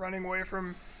toddler running away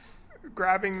from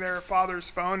grabbing their father's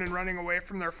phone and running away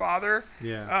from their father.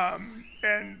 Yeah.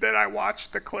 And then I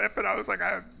watched the clip and I was like,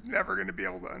 I'm never going to be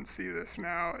able to unsee this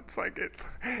now. It's like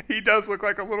he does look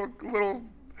like a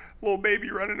little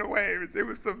baby running away. It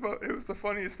was the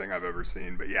funniest thing I've ever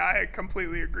seen. But yeah, I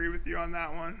completely agree with you on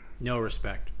that one. No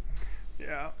respect.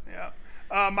 Yeah.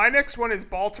 My next one is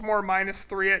Baltimore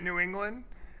 -3 at New England.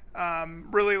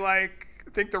 I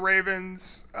think the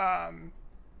Ravens,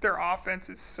 their offense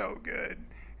is so good.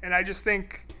 And I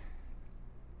think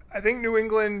New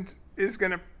England is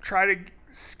going to try to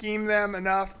scheme them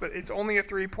enough, but it's only a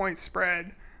 3-point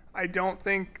spread. I don't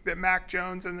think that Mac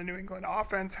Jones and the New England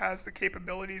offense has the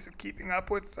capabilities of keeping up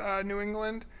with New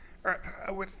England or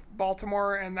with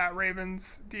Baltimore and that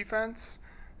Ravens defense.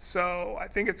 So I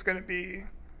think it's going to be.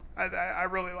 I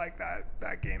really like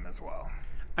that game as well.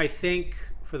 I think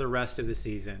for the rest of the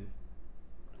season,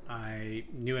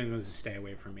 New England's a stay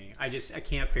away from me. I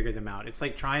can't figure them out. It's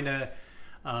like trying to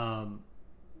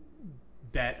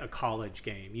bet a college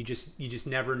game. You just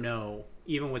never know.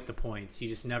 Even with the points, you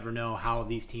just never know how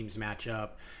these teams match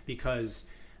up because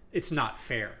it's not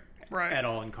fair at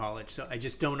all in college. So I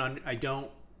just don't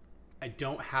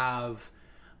have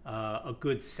a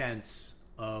good sense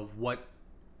of what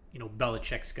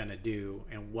Belichick's going to do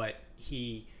and what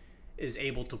he is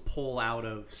able to pull out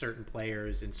of certain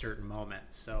players in certain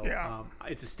moments. So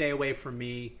it's a stay away from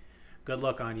me. Good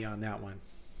luck on you on that one.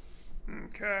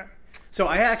 Okay. So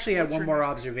I actually had one more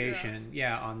observation,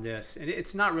 on this, and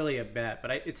it's not really a bet,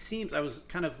 but it seems I was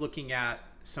kind of looking at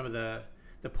some of the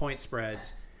point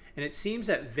spreads, and it seems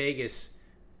that Vegas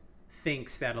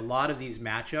thinks that a lot of these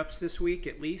matchups this week,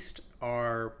 at least,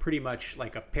 are pretty much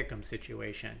like a pick'em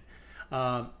situation.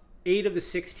 8 of the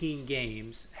 16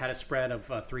 games had a spread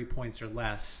of 3 points or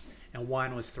less, and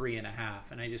one was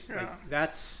 3.5. And I just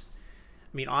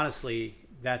honestly,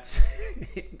 that's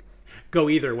go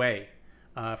either way.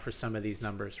 For some of these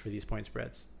numbers for these point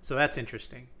spreads, so that's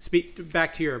interesting. Speak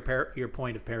back to your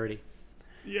point of parity.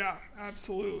 Yeah,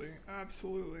 absolutely. I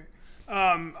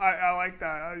like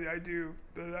that. I do.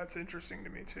 That's interesting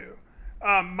to me too.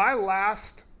 My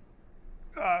last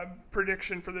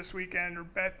prediction for this weekend or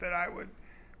bet that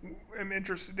am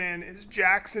interested in is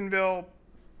Jacksonville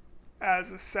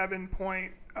as a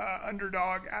 7-point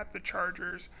underdog at the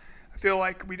Chargers. I feel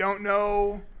like we don't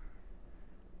know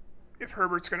if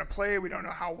Herbert's going to play. We don't know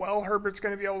how well Herbert's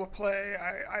going to be able to play.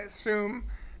 I assume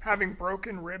having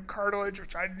broken rib cartilage,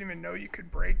 which I didn't even know you could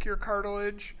break your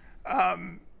cartilage,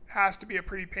 has to be a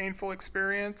pretty painful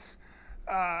experience.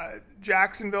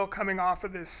 Jacksonville coming off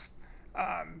of this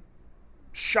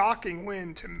shocking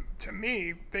win to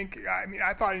me.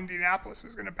 I thought Indianapolis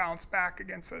was going to bounce back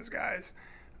against those guys,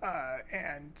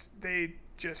 and they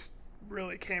just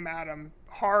really came at them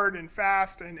hard and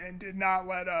fast and did not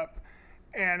let up.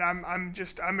 And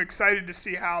I'm excited to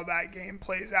see how that game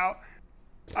plays out.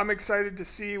 I'm excited to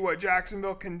see what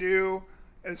Jacksonville can do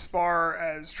as far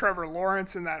as Trevor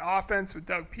Lawrence in that offense with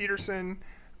Doug Peterson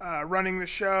running the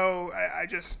show. I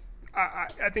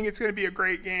think it's going to be a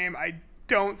great game. I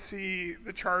don't see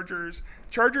the Chargers.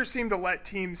 Chargers seem to let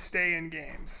teams stay in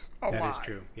games a lot. That is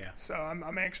true, yeah. So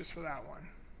I'm anxious for that one.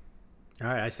 All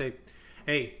right, I say,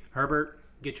 hey, Herbert,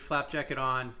 get your flap jacket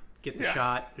on. Get the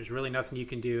shot. There's really nothing you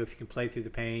can do. If you can play through the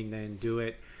pain, then do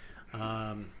it.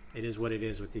 It is what it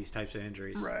is with these types of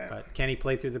injuries. Right. But can he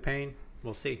play through the pain?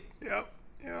 We'll see. Yep.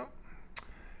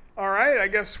 All right. I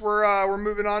guess we're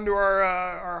moving on to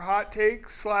our hot take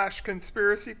 /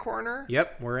 conspiracy corner.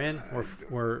 Yep, we're in.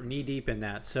 We're knee deep in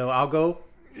that. So I'll go.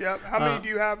 Yep. How many do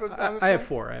you have on this I have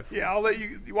 4. Yeah, I'll let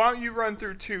you. Why don't you run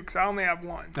through 2? Because I only have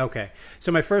 1. Okay.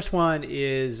 So my first one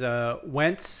is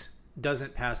Wentz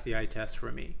doesn't pass the eye test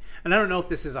for me. And I don't know if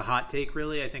this is a hot take,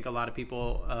 really. I think a lot of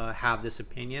people have this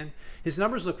opinion. His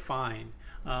numbers look fine.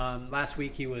 Last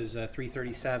week he was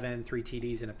 337, 3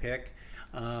 TDs and a pick.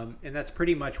 And that's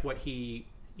pretty much what he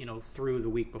threw the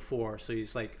week before. So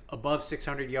he's like above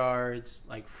 600 yards,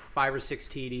 like 5 or 6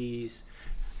 TDs,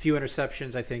 few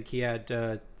interceptions. I think he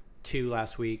had 2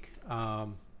 last week. But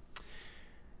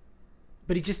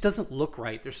he just doesn't look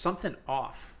right. There's something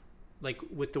off. Like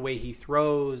with the way he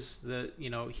throws,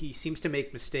 he seems to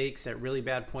make mistakes at really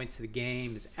bad points of the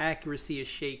game. His accuracy is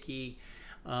shaky.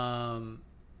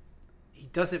 He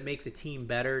doesn't make the team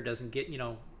better. Doesn't get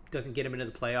him into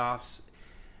the playoffs.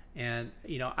 And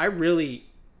I really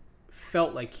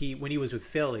felt like when he was with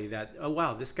Philly that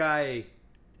this guy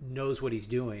knows what he's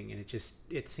doing, and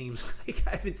it seems like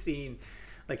I haven't seen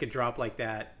like a drop like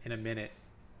that in a minute.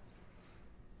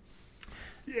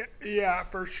 Yeah,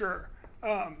 for sure.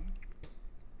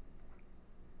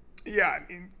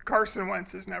 Carson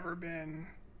Wentz has never been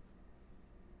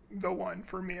the one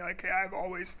for me. Like I've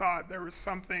always thought there was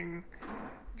something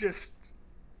just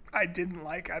I didn't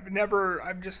like. I've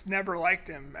just never liked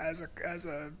him as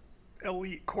a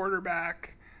elite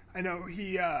quarterback. I know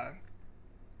he's a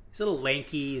little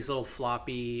lanky, he's a little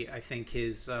floppy. I think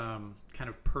his kind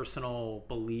of personal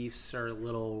beliefs are a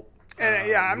little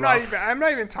I'm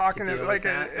not even talking to like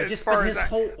as far as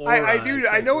whole aura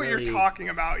I know what you're talking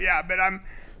about. Yeah, but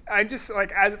I just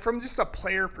like from just a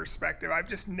player perspective, I've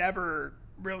just never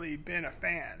really been a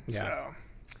fan. Yeah.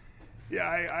 So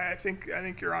I think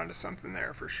you're onto something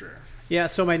there for sure. Yeah.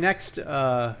 So my next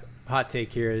hot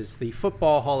take here is the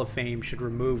Football Hall of Fame should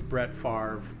remove Brett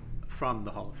Favre from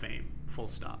the Hall of Fame. Full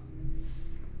stop.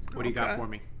 What do you got for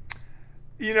me?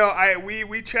 You know,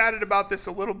 we chatted about this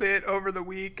a little bit over the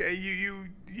week.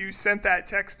 You sent that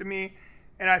text to me,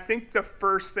 and I think the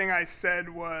first thing I said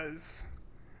was,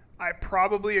 I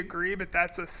probably agree, but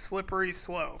that's a slippery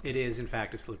slope. It is, in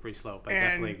fact, a slippery slope. I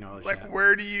definitely acknowledge that.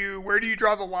 Where do you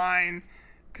draw the line?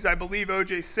 Because I believe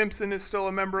O.J. Simpson is still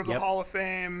a member of the Hall of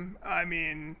Fame. I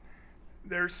mean,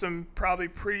 there's some probably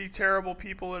pretty terrible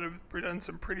people that have done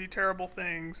some pretty terrible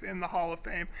things in the Hall of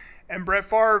Fame. And Brett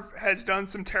Favre has done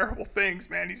some terrible things,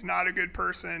 man. He's not a good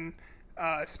person,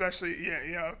 especially,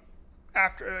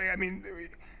 after, I mean,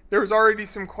 there was already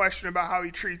some question about how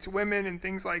he treats women and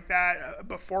things like that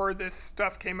before this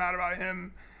stuff came out about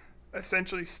him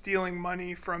essentially stealing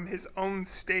money from his own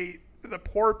state, the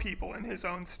poor people in his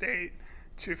own state,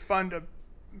 to fund a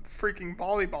freaking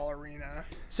volleyball arena.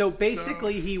 So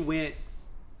basically he went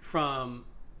from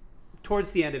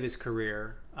towards the end of his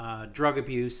career, drug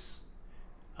abuse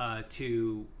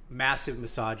to massive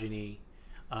misogyny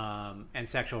and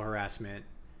sexual harassment,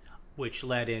 which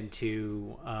led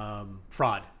into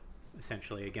fraud,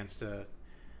 essentially, against the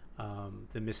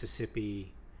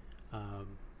Mississippi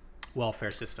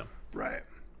welfare system. Right.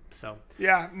 So.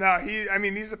 Yeah. No.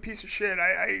 He's a piece of shit.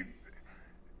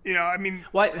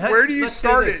 Well, where do you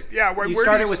start it? Yeah. You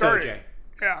started with start OJ.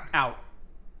 Yeah. Out.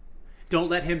 Don't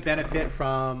let him benefit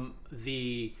from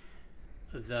the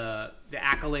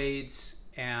accolades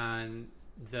and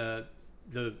the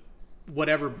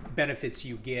whatever benefits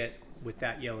you get with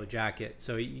that yellow jacket.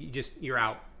 So you're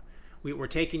out. We're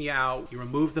taking you out. You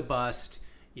remove the bust.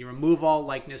 You remove all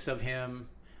likeness of him.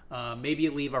 Maybe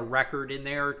you leave a record in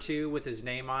there or two with his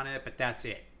name on it, but that's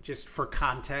it. Just for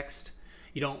context,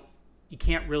 you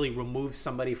can't really remove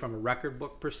somebody from a record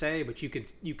book per se, but you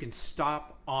can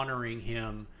stop honoring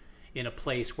him in a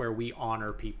place where we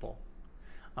honor people.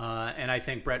 And I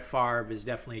think Brett Favre is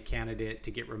definitely a candidate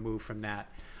to get removed from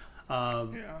that.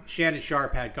 Shannon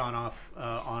Sharpe had gone off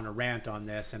on a rant on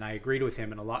this, and I agreed with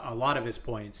him in a lot of his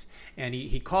points. And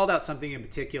he called out something in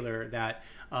particular that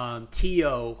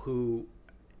T.O., who,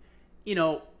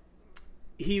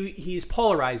 he's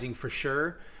polarizing for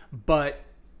sure, but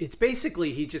it's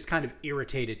basically he just kind of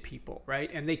irritated people, right?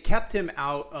 And they kept him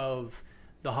out of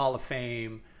the Hall of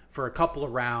Fame for a couple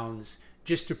of rounds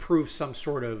just to prove some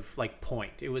sort of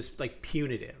point. It was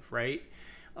punitive, right?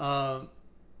 And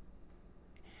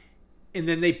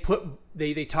then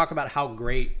they talk about how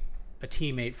great a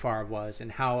teammate Favre was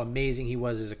and how amazing he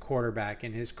was as a quarterback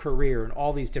and his career and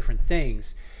all these different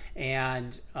things.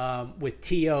 And with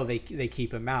T.O., they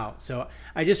keep him out. So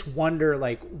I just wonder,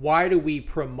 why do we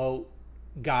promote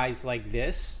guys like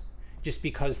this just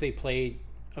because they played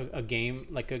a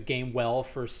game well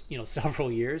for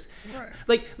several years?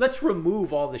 Right. Let's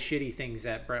remove all the shitty things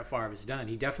that Brett Favre has done.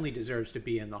 He definitely deserves to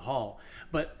be in the Hall,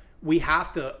 but we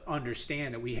have to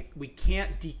understand that we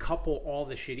can't decouple all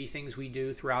the shitty things we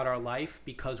do throughout our life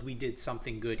because we did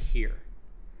something good here.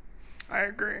 I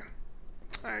agree.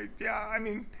 I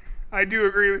do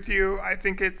agree with you. I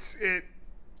think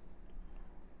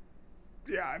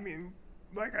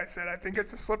like I said, I think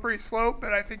it's a slippery slope,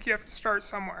 but I think you have to start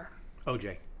somewhere.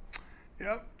 OJ.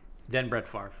 Yep. Then Brett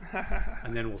Favre.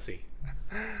 And then we'll see.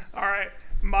 All right.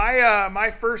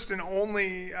 My first and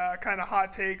only kind of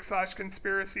hot take /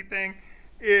 conspiracy thing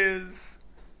is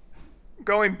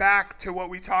going back to what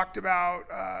we talked about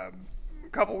a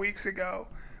couple weeks ago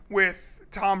with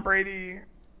Tom Brady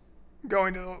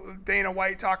going to Dana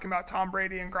White talking about Tom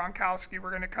Brady and Gronkowski were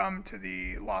going to come to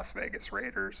the Las Vegas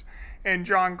Raiders, and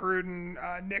John Gruden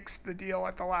nixed the deal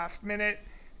at the last minute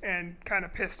and kind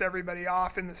of pissed everybody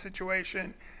off in the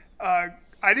situation.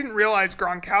 I didn't realize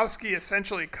Gronkowski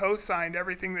essentially co-signed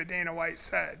everything that Dana White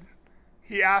said.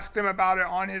 He asked him about it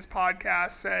on his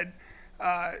podcast,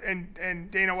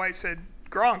 and Dana White said,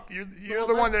 Gronk, you're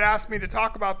the one that asked me to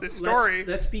talk about this story.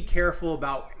 Let's be careful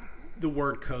about the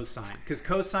word co-sign, because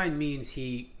co-sign means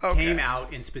he came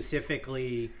out and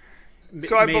specifically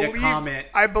made a comment.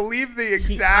 I believe the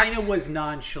exact... He kind of was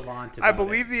nonchalant about it. I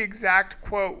believe the exact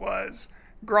quote was,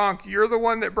 Gronk, you're the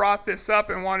one that brought this up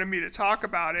and wanted me to talk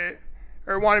about it,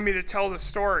 or wanted me to tell the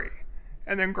story.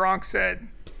 And then Gronk said...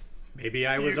 Maybe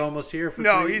I was almost here for 3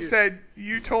 No, years. he said,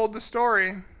 you told the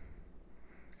story,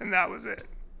 and that was it.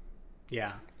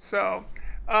 Yeah. So...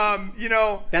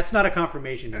 that's not a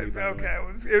confirmation to me, by the way.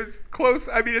 It was close.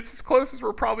 I mean, it's as close as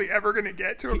we're probably ever going to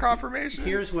get to a confirmation.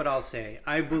 Here's what I'll say.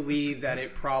 I believe that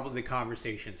the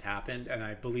conversations happened, and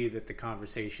I believe that the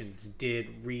conversations did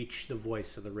reach the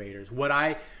voice of the Raiders. What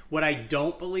I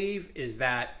don't believe is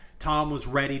that Tom was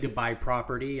ready to buy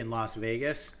property in Las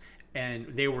Vegas and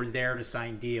they were there to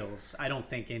sign deals. I don't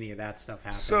think any of that stuff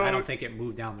happened. So, I don't think it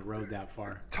moved down the road that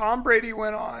far. Tom Brady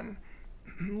went on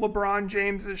LeBron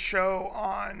James's show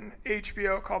on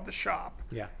HBO called The Shop.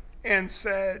 Yeah. And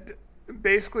said,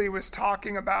 basically was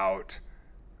talking about,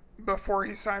 before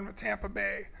he signed with Tampa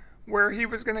Bay, where he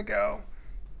was going to go.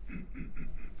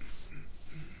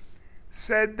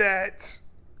 Said that,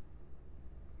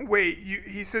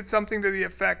 he said something to the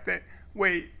effect that,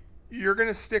 you're going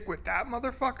to stick with that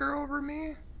motherfucker over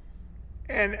me?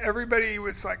 And everybody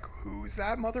was like, who's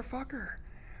that motherfucker?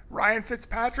 Ryan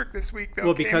Fitzpatrick this week, though.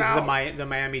 Well, because the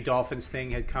Miami Dolphins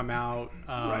thing had come out,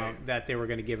 Right. that they were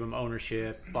going to give him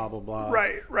ownership, blah, blah, blah.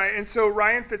 Right. And so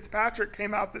Ryan Fitzpatrick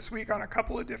came out this week on a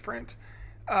couple of different,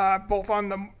 both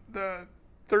on the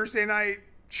Thursday night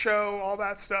show, all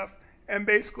that stuff, and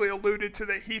basically alluded to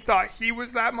that he thought he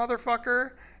was that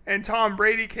motherfucker. And Tom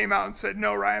Brady came out and said,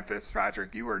 no, Ryan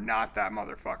Fitzpatrick, you are not that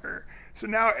motherfucker. So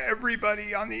now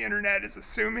everybody on the internet is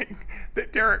assuming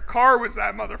that Derek Carr was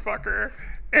that motherfucker.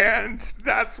 And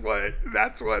that's what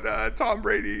Tom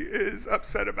Brady is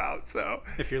upset about. So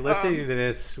if you're listening to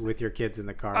this with your kids in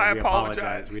the car, I we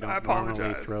apologize. We don't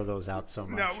normally throw those out so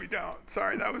much. No, we don't.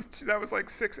 Sorry, that was like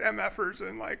 6 MFers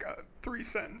in like 3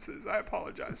 sentences. I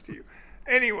apologize to you.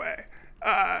 Anyway,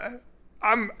 I'm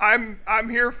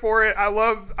here for it. I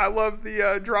love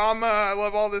the drama. I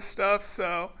love all this stuff.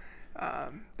 So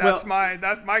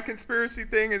my conspiracy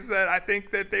thing is that I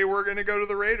think that they were going to go to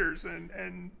the Raiders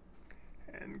and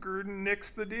Gruden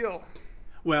nixed the deal.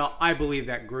 Well, I believe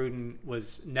that Gruden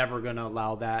was never going to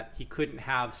allow that. He couldn't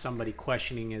have somebody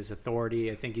questioning his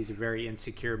authority. I think he's a very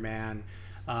insecure man.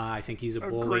 I think he's a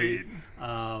bully. Agreed.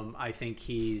 I think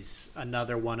he's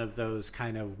another one of those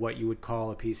kind of what you would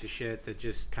call a piece of shit that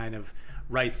just kind of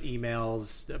writes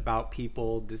emails about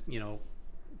people,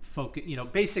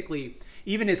 basically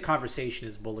even his conversation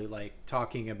is bully-like,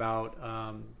 talking about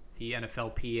the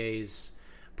NFLPA's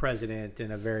president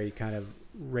in a very kind of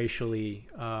racially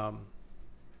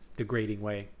degrading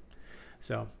way.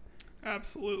 So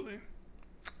absolutely.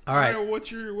 All right.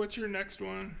 What's your next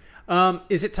one?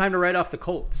 Is it time to write off the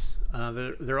Colts?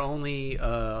 They're only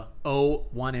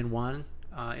 0-1-1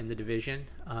 in the division.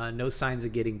 No signs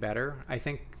of getting better. I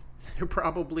think they're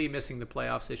probably missing the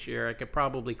playoffs this year. I could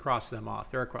probably cross them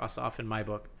off. They're a cross off in my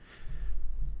book.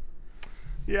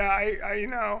 Yeah,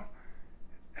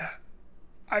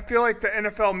 I feel like the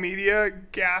NFL media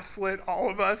gaslit all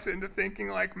of us into thinking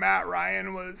like Matt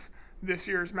Ryan was this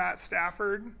year's Matt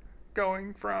Stafford,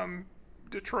 going from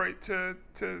Detroit to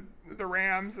the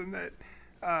Rams, and that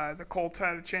the Colts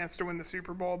had a chance to win the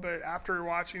Super Bowl. But after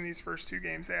watching these first 2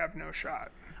 games, they have no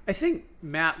shot. I think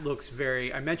Matt looks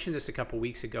I mentioned this a couple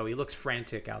weeks ago, he looks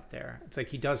frantic out there. It's like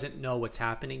he doesn't know what's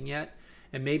happening yet.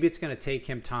 And maybe it's going to take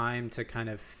him time to kind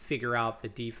of figure out the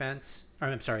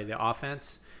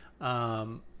offense.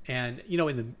 And,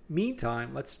 in the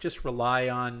meantime, let's just rely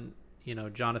on,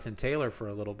 Jonathan Taylor for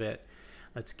a little bit.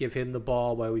 Let's give him the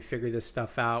ball while we figure this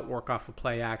stuff out, work off of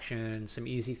play action, some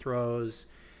easy throws,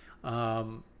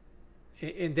 and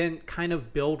then kind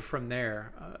of build from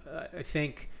there. I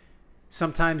think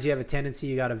sometimes you have a tendency,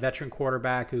 you got a veteran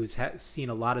quarterback who's seen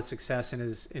a lot of success in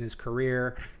his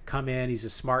career, come in, he's a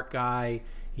smart guy,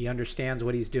 he understands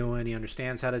what he's doing, he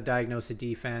understands how to diagnose a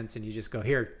defense, and you just go,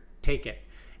 here, take it.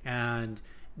 And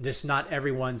just not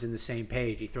everyone's in the same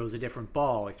page. He throws a different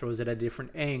ball. He throws it at a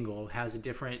different angle, has a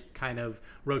different kind of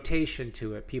rotation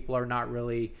to it. People are not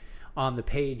really on the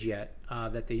page yet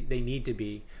that they need to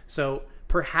be. So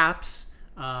perhaps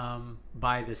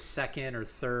by the second or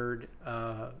third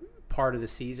part of the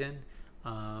season,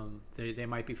 they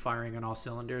might be firing on all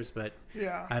cylinders, but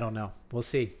yeah, I don't know. We'll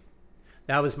see.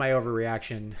 That was my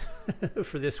overreaction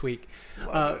for this week.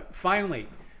 Finally,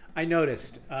 I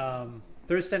noticed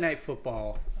Thursday Night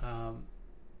Football,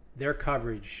 their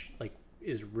coverage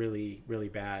is really, really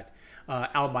bad.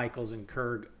 Al Michaels and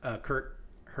Kurt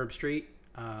Herbstreit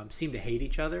seem to hate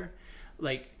each other.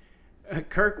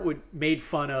 Kirk made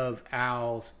fun of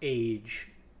Al's age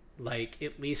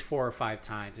at least 4 or 5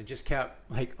 times, and just kept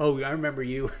oh, I remember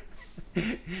you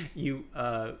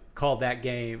called that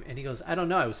game, and he goes, I don't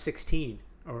know, I was 16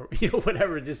 or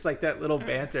whatever, just that little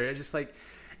banter. It's just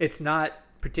it's not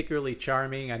particularly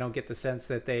charming. I don't get the sense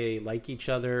that they like each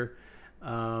other.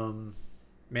 Man,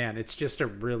 it's just a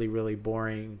really, really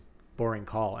boring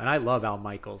call. And I love Al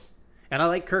Michaels, and I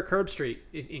like Kirk Herbstreit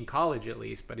in college at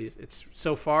least, but it's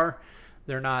so far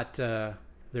they're not.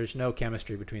 There's no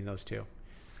chemistry between those two.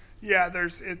 Yeah,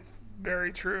 it's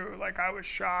very true. I was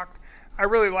shocked. I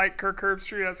really like Kirk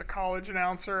Herbstreit as a college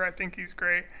announcer. I think he's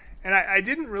great, and I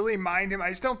didn't really mind him. I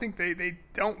just don't think they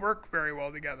don't work very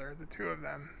well together, the two of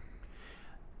them.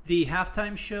 The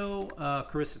halftime show,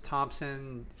 Carissa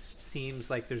Thompson seems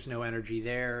like there's no energy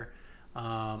there.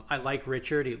 I like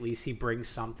Richard. At least he brings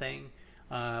something.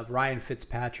 Ryan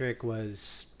Fitzpatrick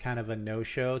was kind of a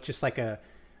no-show, just like a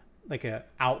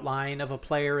outline of a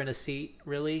player in a seat,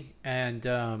 really. And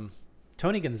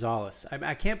Tony Gonzalez,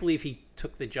 I can't believe he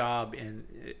took the job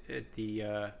at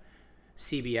the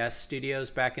CBS studios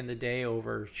back in the day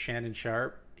over Shannon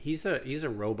Sharp. He's a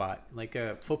robot, like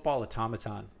a football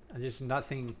automaton. Just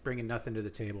nothing, bringing nothing to the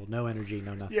table. No energy,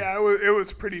 no nothing. Yeah, it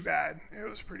was pretty bad. It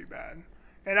was pretty bad.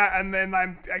 And then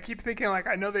I keep thinking, like,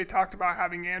 I know they talked about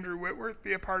having Andrew Whitworth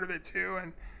be a part of it too,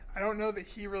 and I don't know that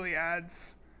he really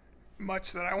adds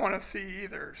much that I want to see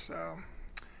either. So,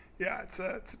 yeah, it's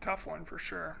a tough one for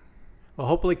sure. Well,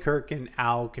 hopefully Kirk and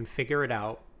Al can figure it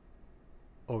out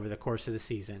over the course of the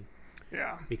season.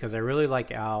 Yeah. Because I really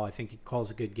like Al. I think he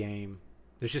calls a good game.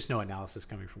 There's just no analysis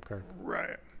coming from Kirk.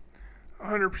 Right.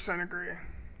 100% agree.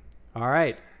 All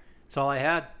right. That's all I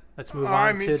had. Let's move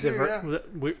on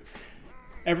to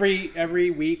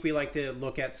every week we like to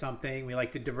look at something. We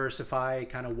like to diversify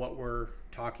kind of what we're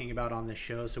talking about on this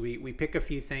show. So we pick a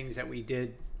few things that we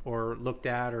did or looked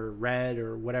at or read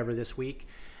or whatever this week.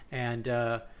 And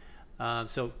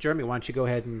so Jeremy, why don't you go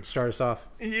ahead and start us off?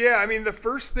 Yeah, I mean, the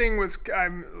first thing was,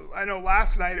 I know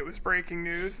last night it was breaking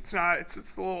news. It's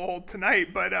a little old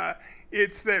tonight, but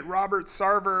it's that Robert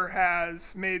Sarver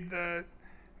has made the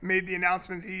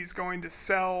announcement that he's going to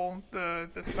sell the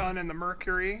Sun and the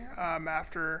Mercury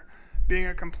after being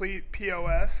a complete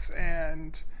POS,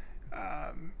 and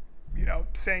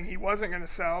saying he wasn't going to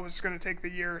sell, was just going to take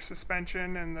the year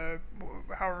suspension and the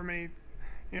however many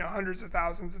hundreds of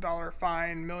thousands of dollar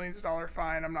fine, millions of dollar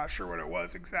fine. I'm not sure what it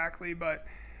was exactly, but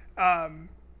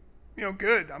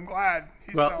good. I'm glad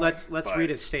he's selling. Let's read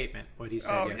his statement. What he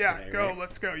said yesterday. Yeah, go. Right?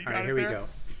 Let's go. You All got right, it here there? we go.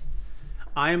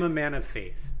 I am a man of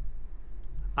faith.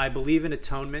 I believe in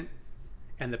atonement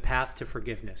and the path to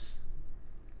forgiveness.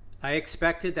 I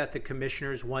expected that the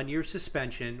commissioner's 1-year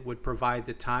suspension would provide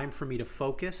the time for me to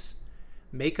focus,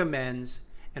 make amends,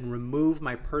 and remove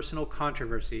my personal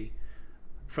controversy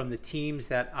from the teams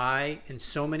that I and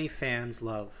so many fans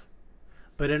love.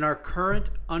 But in our current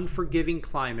unforgiving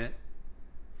climate,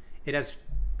 it has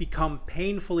become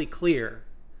painfully clear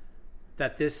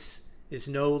that this is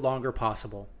no longer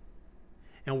possible.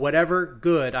 And whatever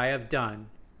good I have done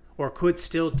or could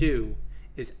still do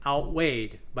is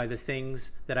outweighed by the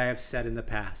things that I have said in the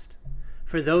past.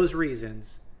 For those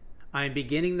reasons, I am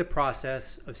beginning the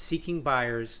process of seeking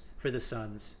buyers for the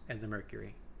Suns and the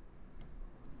Mercury.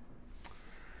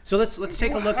 So let's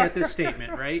take a look at this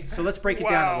statement, right? So let's break it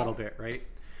down a little bit, right?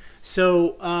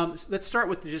 So let's start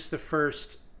with just the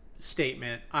first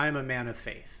statement. I'm a man of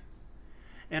faith.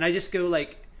 And I just go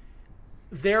like,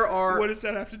 there are... What does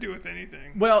that have to do with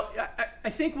anything? Well, I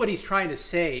think what he's trying to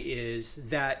say is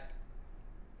that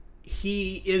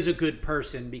he is a good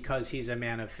person because he's a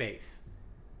man of faith.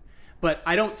 But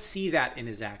I don't see that in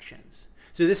his actions.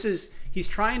 So he's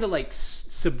trying to like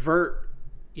subvert,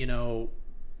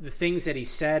 the things that he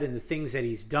said and the things that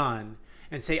he's done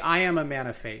and say, I am a man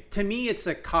of faith. To me, it's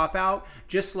a cop-out,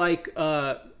 just like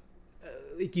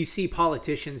you see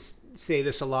politicians say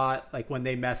this a lot, like when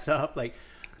they mess up, like,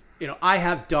 I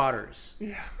have daughters.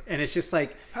 Yeah. And it's just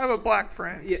like, I have a black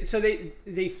friend. Yeah. So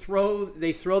they throw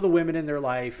the women in their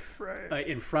life right.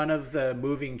 In front of the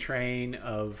moving train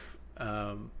of,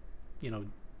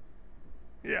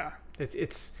 Yeah.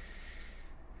 It's.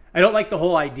 I don't like the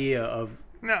whole idea of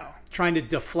trying to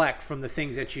deflect from the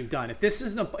things that you've done.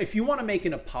 If you want to make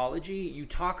an apology, you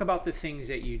talk about the things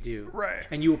that you do. Right.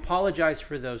 And you apologize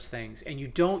for those things, and you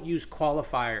don't use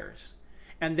qualifiers.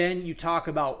 And then you talk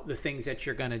about the things that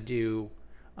you're going to do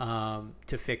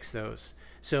to fix those.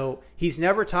 So he's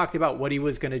never talked about what he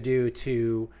was going to do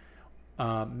to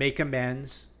make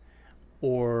amends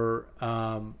or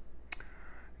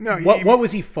what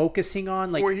was he focusing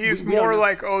on? Like, well, he was more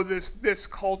like, this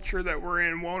culture that we're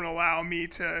in won't allow me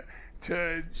to.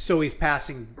 So he's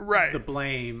passing right. the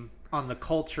blame on the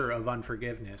culture of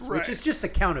unforgiveness, right. which is just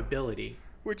accountability.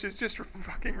 Which is just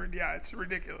fucking it's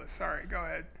ridiculous. Sorry, go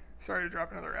ahead. Sorry to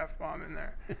drop another F-bomb in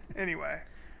there. Anyway,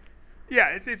 yeah,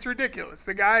 it's ridiculous.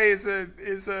 The guy is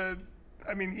I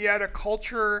mean, he had a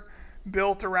culture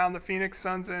built around the Phoenix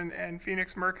Suns and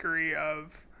Phoenix Mercury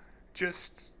of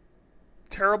just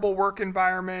terrible work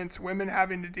environments, women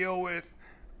having to deal with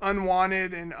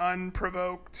unwanted and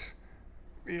unprovoked,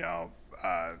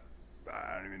 I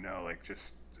don't even know, like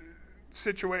just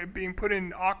being put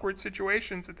in awkward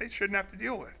situations that they shouldn't have to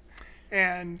deal with.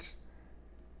 And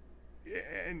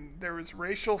there was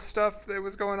racial stuff that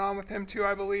was going on with him too,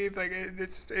 I believe. Like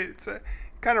it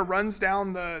kind of runs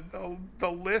down the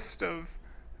list of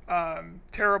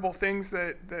terrible things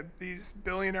that these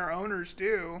billionaire owners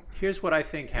do. Here's what I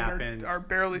think happened. Are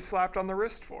barely slapped on the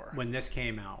wrist for. When this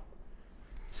came out.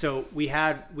 So we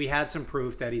had some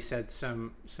proof that he said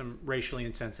some racially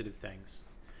insensitive things.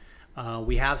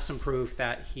 We have some proof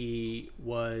that he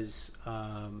was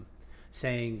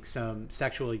saying some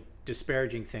sexually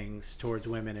disparaging things towards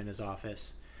women in his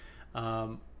office.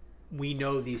 We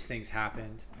know these things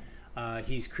happened.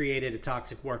 He's created a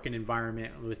toxic working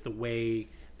environment with the way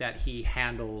that he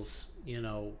handles,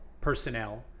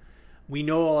 personnel. We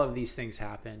know all of these things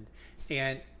happened,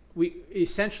 and we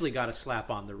essentially got a slap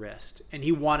on the wrist, and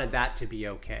he wanted that to be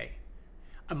okay.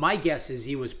 My guess is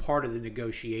he was part of the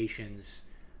negotiations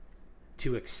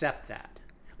to accept that,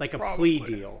 like a plea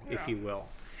deal, if you will.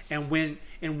 And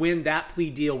when that plea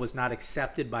deal was not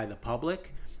accepted by the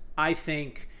public, I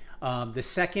think the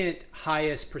second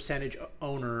highest percentage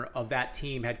owner of that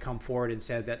team had come forward and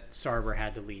said that Sarver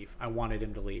had to leave. I wanted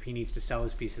him to leave. He needs to sell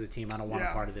his piece of the team. I don't want a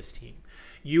part of this team.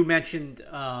 You mentioned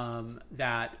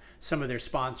that some of their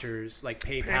sponsors, like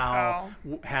PayPal,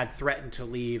 had threatened to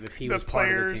leave if he was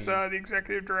part of the team. The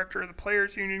executive director of the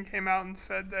Players Union came out and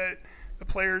said that the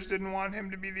players didn't want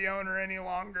him to be the owner any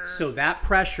longer. So that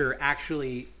pressure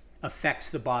actually affects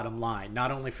the bottom line, not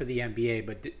only for the NBA,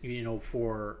 but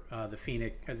for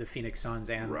the Phoenix Suns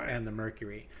and the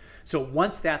Mercury. So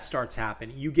once that starts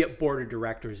happening, you get board of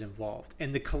directors involved,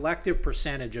 and the collective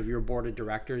percentage of your board of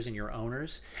directors and your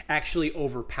owners actually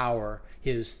overpower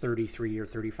his 33 or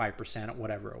 35%,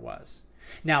 whatever it was.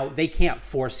 Now they can't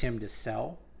force him to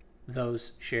sell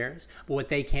those shares, but what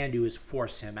they can do is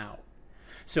force him out.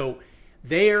 So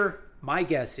my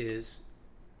guess is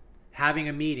having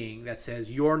a meeting that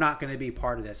says, you're not going to be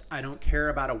part of this. I don't care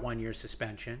about a 1-year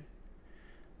suspension.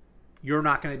 You're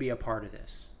not going to be a part of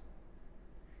this.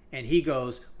 And he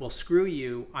goes, well, screw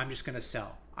you. I'm just going to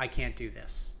sell. I can't do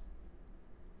this.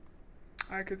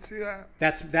 I could see that.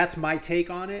 That's my take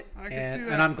on it. I can see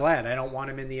that. And I'm glad. I don't want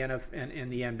him in the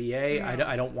NBA. No.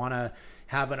 I don't want to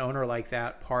have an owner like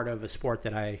that part of a sport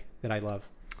that I love.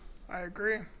 I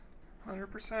agree.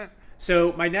 100%.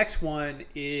 So my next one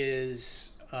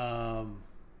is a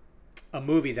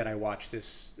movie that I watched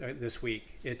this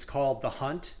week. It's called The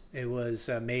Hunt. It was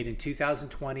made in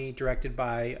 2020, directed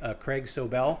by Craig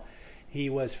Sobel. He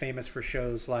was famous for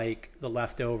shows like The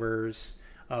Leftovers,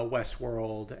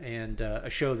 Westworld, and a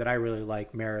show that I really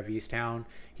like, Mare of Easttown.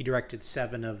 He directed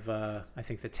 7 of, I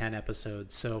think, the 10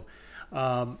 episodes. So,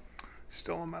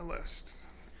 still on my list.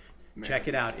 Check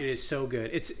it out. It is so good.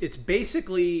 It's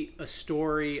basically a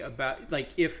story about,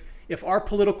 like, if our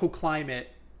political climate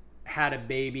had a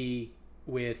baby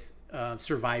with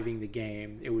surviving the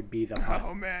game, it would be The Hunt.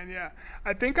 Oh man, yeah.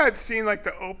 I think I've seen like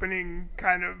the opening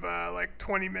kind of like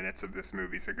 20 minutes of this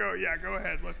movie. So go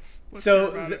ahead. Let's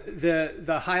so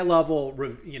the high level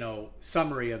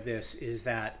summary of this is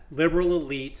that liberal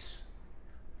elites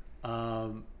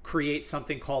create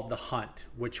something called The Hunt,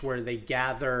 where they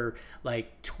gather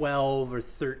like 12 or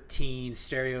 13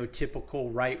 stereotypical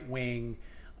right-wing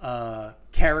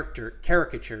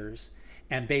caricatures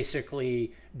and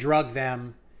basically drug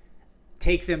them,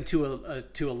 take them to a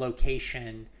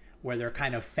location where they're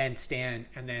kind of fenced in,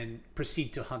 and then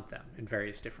proceed to hunt them in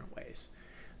various different ways.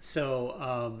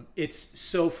 So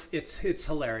it's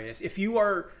hilarious. If you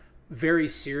are very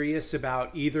serious about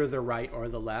either the right or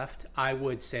the left, I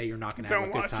would say you're not going to have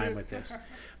a good time with this.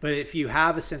 But if you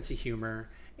have a sense of humor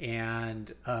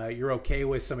and you're okay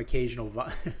with some occasional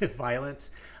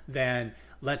violence, then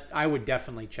I would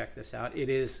definitely check this out. It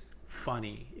is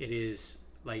funny. It is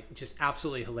like just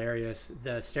absolutely hilarious.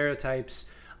 The stereotypes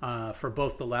for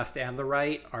both the left and the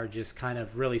right are just kind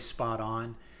of really spot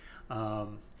on.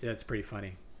 So that's pretty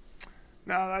funny.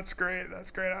 No, that's great.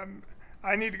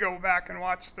 I need to go back and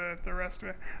watch the rest of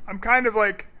it. I'm kind of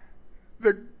like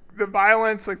the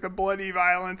violence, like the bloody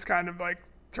violence, kind of like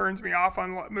turns me off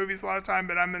on movies a lot of time.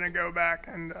 But I'm gonna go back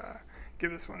and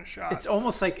give this one a shot. It's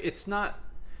almost like it's not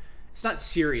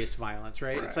serious violence,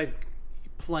 right? It's like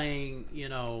playing,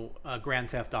 Grand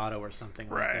Theft Auto or something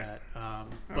like that.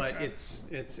 But okay.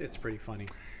 It's pretty funny.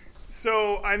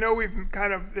 So I know we've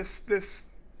kind of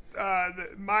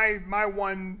my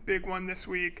one big one this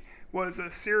week was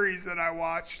a series that I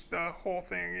watched, the whole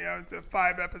thing. It's a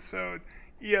 5-episode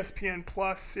ESPN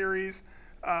Plus series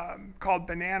called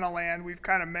Bananaland. We've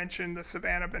kind of mentioned the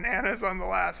Savannah Bananas on the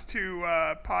last 2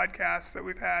 podcasts that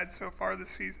we've had so far this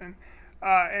season.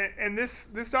 And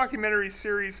this documentary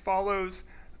series follows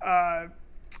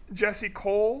Jesse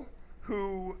Cole,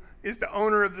 who is the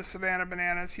owner of the Savannah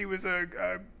Bananas. He was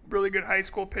a really good high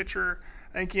school pitcher.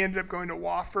 I think he ended up going to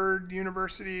Wofford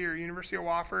University or University of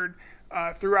Wofford,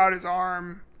 threw out his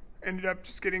arm, ended up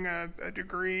just getting a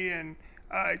degree, and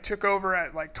I took over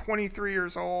at like 23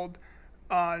 years old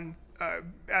on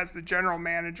as the general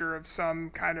manager of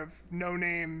some kind of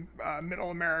no-name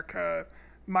Middle America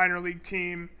minor league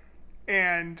team.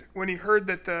 And when he heard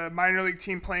that the minor league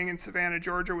team playing in Savannah,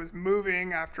 Georgia was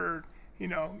moving after,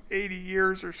 80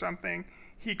 years or something,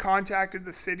 he contacted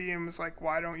the city and was like,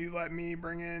 why don't you let me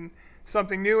bring in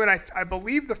something new? And I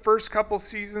believe the first couple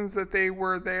seasons that they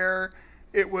were there,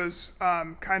 it was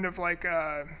kind of like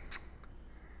a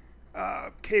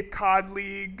Cape Cod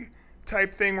League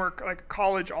type thing, where like a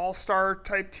college all-star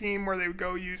type team where they would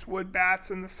go use wood bats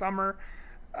in the summer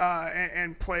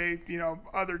and play,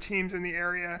 other teams in the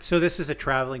area. So this is a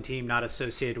traveling team not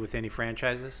associated with any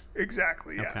franchises?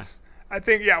 Exactly, yes. Okay. I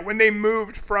think, when they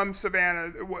moved from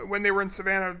Savannah, when they were in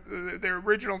Savannah, their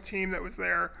original team that was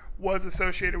there was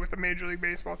associated with the Major League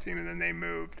Baseball team, and then they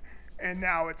moved, and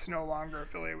now it's no longer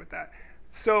affiliated with that.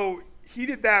 So he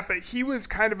did that, but he was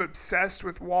kind of obsessed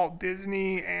with Walt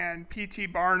Disney and P.T.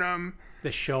 Barnum.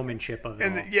 The showmanship of it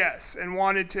all. Yes, and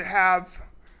wanted to have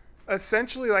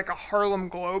essentially like a Harlem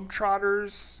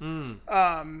Globetrotters,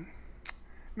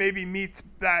 maybe meets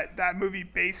that movie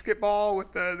Basketball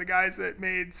with the guys that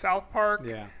made South Park.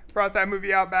 Yeah. Brought that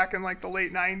movie out back in like the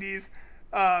late 90s,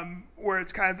 where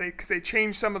it's kind of, because they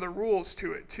changed some of the rules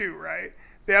to it too, right?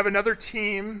 They have another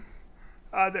team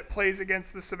that plays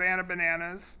against the Savannah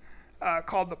Bananas,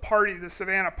 called the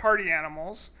Savannah Party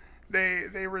Animals.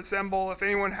 They resemble, if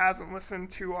anyone hasn't listened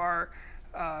to our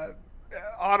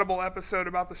Audible episode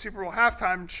about the Super Bowl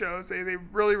halftime shows, they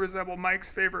really resemble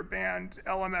Mike's favorite band,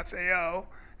 LMFAO,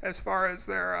 as far as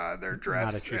their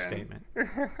dress. Not a true statement.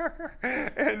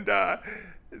 And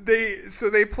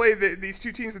they play these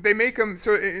two teams. They make them,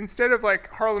 so instead of like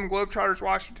Harlem Globetrotters,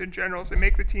 Washington Generals, they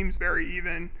make the teams very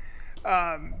even.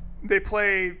 They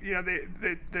play,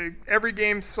 every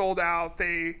game's sold out.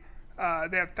 They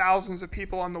have thousands of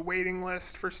people on the waiting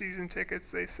list for season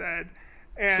tickets, they said.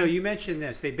 And so you mentioned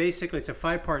this. It's a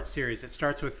 5-part series. It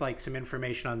starts with like some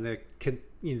information on the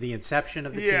inception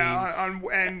of the team,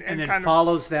 and then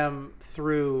follows them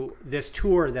through this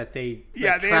tour that they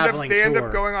end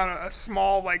up going on a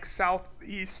small like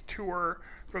southeast tour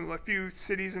from a few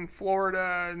cities in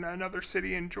Florida and another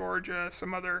city in Georgia,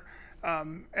 some other,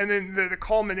 and then the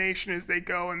culmination is they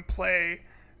go and play.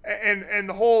 And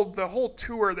the whole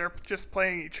tour, they're just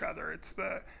playing each other. It's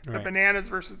the Bananas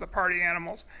versus the Party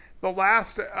Animals. The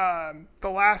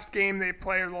last game they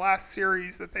play, or the last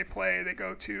series that they play, they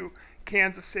go to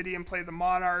Kansas City and play the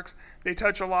Monarchs. They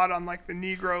touch a lot on like the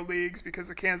Negro Leagues, because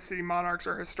the Kansas City Monarchs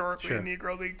are historically a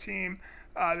Negro League team.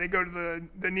 They go to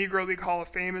the Negro League Hall of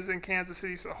Fame is in Kansas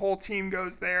City, so the whole team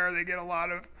goes there. They get a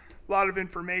lot of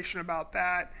information about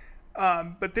that.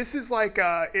 But this is like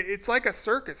it's like a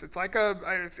circus. It's like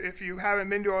if you haven't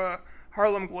been to a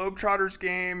Harlem Globetrotters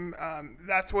game,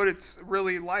 that's what it's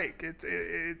really like.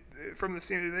 It from the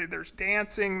scene, there's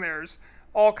dancing, there's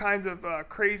all kinds of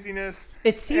craziness.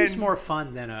 It seems more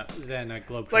fun than a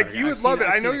Globetrotter. Like you would love it.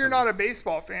 I know you're not a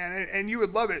baseball fan, and you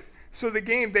would love it. So the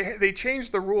game, they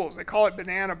changed the rules. They call it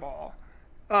Banana Ball.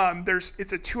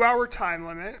 It's a 2-hour time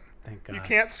limit. Thank God. You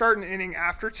can't start an inning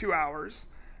after 2 hours.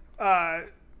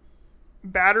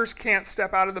 Batters can't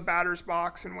step out of the batter's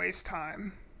box and waste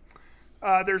time.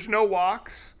 There's no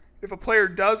walks. If a player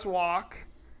does walk,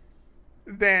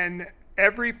 then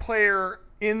every player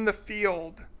in the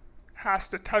field has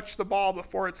to touch the ball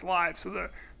before it's live. So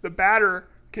the batter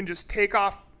can just take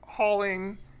off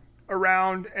hauling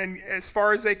around and as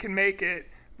far as they can make it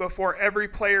before every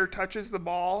player touches the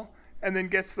ball, and then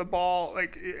gets the ball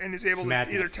and is able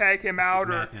to either tag him out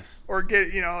or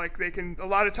get, like they can, a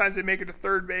lot of times they make it to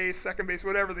third base, second base,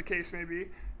 whatever the case may be.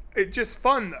 It's just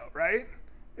fun though, right?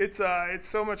 It's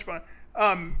so much fun.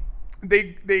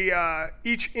 They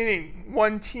each inning,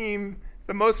 one team,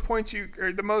 the most points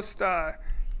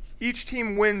each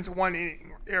team wins one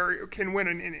inning or can win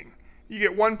an inning. You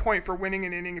get 1 point for winning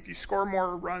an inning. If you score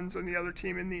more runs than the other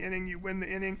team in the inning, you win the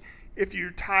inning. If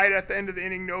you're tied at the end of the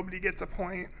inning, nobody gets a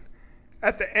point.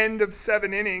 At the end of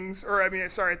 7 innings, at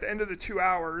the end of the 2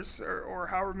 hours, or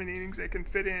however many innings they can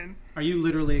fit in. Are you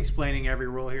literally explaining every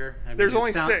rule here? There's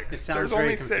only 6. It sounds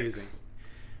very confusing.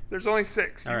 There's only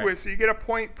 6. Right. So you get a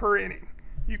point per inning.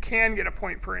 You can get a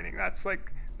point per inning.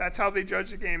 That's how they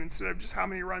judge the game instead of just how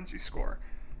many runs you score.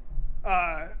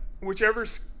 Whichever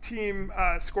team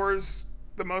scores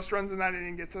the most runs in that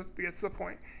inning gets the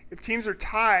point. If teams are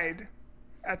tied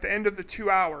at the end of the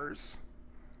 2 hours,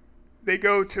 they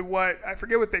go to I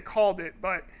forget what they called it,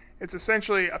 but it's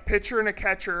essentially a pitcher and a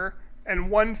catcher and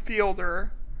one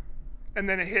fielder and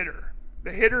then a hitter.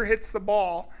 The hitter hits the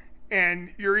ball,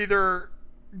 and you're either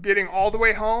getting all the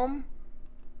way home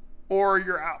or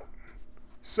you're out.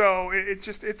 So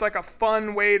it's like a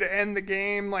fun way to end the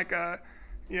game, like a,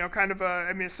 kind of a,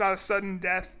 I mean, it's not a sudden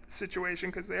death situation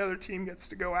because the other team gets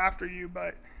to go after you,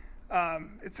 but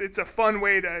it's a fun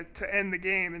way to end the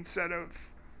game instead of,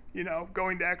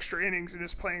 going to extra innings and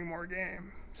just playing more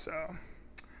game. So.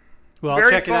 Well, very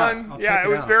I'll check fun. it out. Yeah, it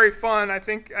was very fun. I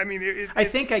think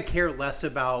I care less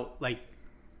about like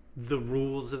the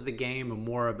rules of the game and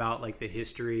more about like the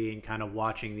history and kind of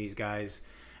watching these guys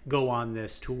go on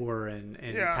this tour and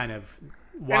kind of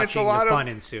watching the fun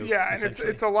ensue. Yeah, and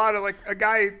it's a lot of like a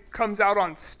guy comes out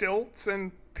on stilts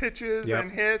and pitches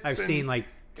and hits. I've seen like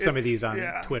some of these on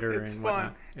Twitter it's and fun.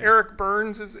 whatnot. Yeah. Eric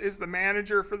Burns is the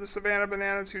manager for the Savannah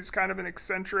Bananas, who's kind of an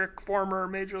eccentric former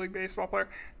Major League Baseball player.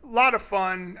 A lot of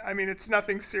fun. I mean, it's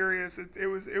nothing serious. It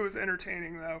was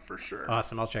entertaining though, for sure.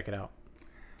 Awesome. I'll check it out.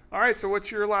 All right. So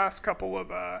what's your last couple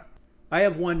of? I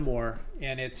have one more,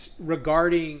 and it's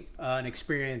regarding an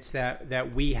experience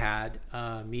that we had,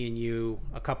 me and you,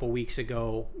 a couple weeks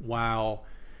ago while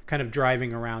kind of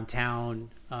driving around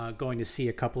town, going to see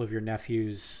a couple of your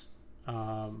nephews'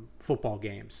 football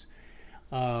games.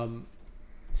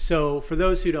 So for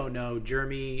those who don't know,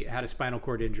 Jeremy had a spinal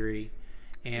cord injury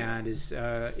and is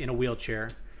in a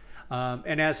wheelchair.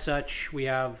 And as such, we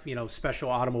have, special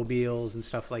automobiles and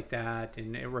stuff like that.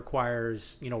 And it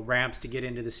requires, ramps to get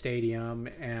into the stadium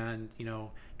and,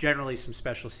 generally some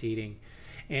special seating.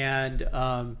 And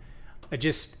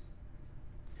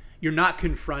you're not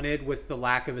confronted with the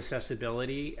lack of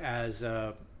accessibility as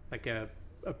a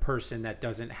person that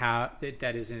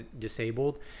that isn't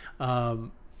disabled.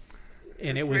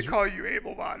 And it was, they call you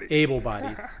able-bodied.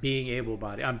 Being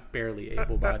able-bodied. I'm barely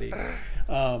able-bodied.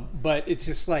 But it's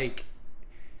just like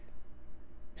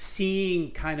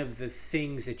seeing kind of the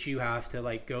things that you have to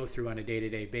like go through on a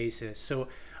day-to-day basis. So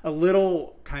a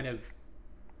little kind of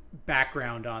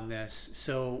background on this.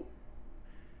 So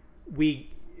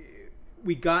we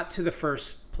got to the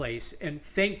first place, and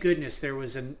thank goodness there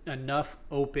was enough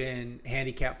open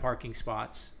handicap parking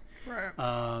spots. Right.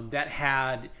 That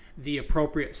had the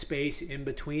appropriate space in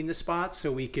between the spots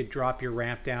so we could drop your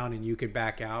ramp down and you could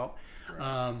back out.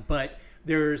 Right. But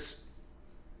there's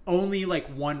only like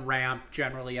one ramp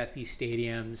generally at these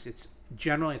stadiums. It's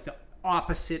generally at the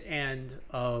opposite end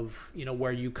of,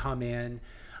 where you come in.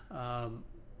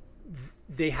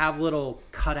 They have little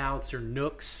cutouts or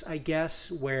nooks, I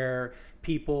guess, where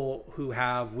people who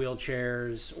have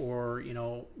wheelchairs or,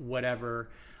 whatever,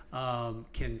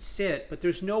 can sit, but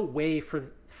there's no way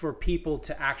for people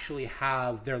to actually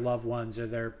have their loved ones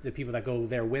or the people that go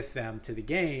there with them to the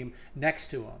game next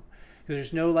to them.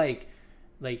 There's no like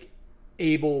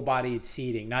able-bodied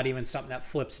seating, not even something that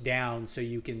flips down so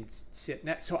you can sit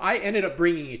next. So I ended up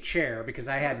bringing a chair because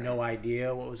I had no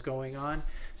idea what was going on.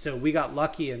 So we got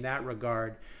lucky in that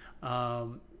regard.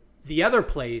 The other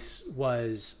place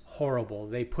was horrible.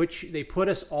 They put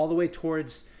us all the way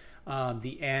towards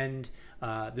the end.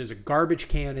 There's a garbage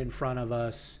can in front of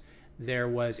us.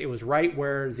 It was right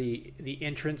where the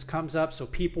entrance comes up, so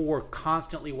people were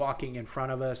constantly walking in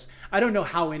front of us. I don't know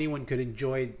how anyone could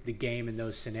enjoy the game in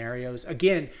those scenarios.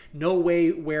 Again, no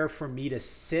way where for me to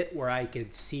sit where I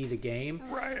could see the game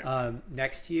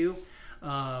next to you.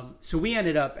 So we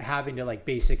ended up having to like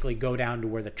basically go down to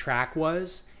where the track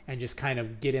was and just kind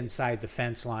of get inside the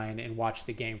fence line and watch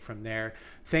the game from there.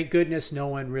 Thank goodness no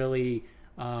one really...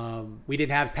 we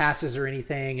didn't have passes or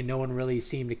anything, and no one really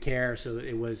seemed to care. So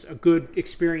it was a good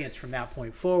experience from that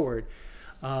point forward.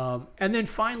 And then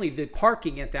finally, the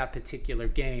parking at that particular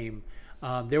game,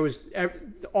 there was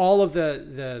all of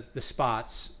the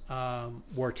spots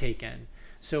were taken.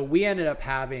 So we ended up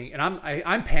having, and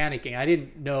I'm panicking. I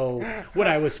didn't know what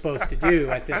I was supposed to do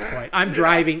at this point. I'm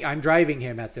driving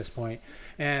him at this point,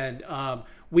 and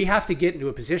we have to get into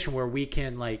a position where we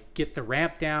can like get the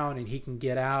ramp down and he can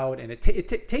get out. And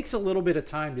it takes a little bit of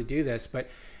time to do this, but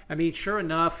I mean, sure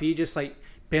enough, he just like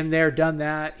been there, done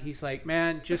that. He's like,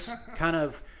 man, just kind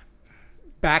of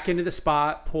back into the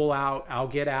spot, pull out. I'll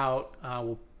get out.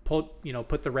 We'll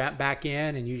put the ramp back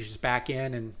in, and you just back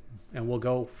in, and we'll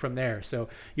go from there. So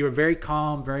you were very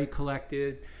calm, very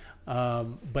collected.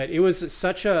 But it was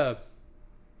such an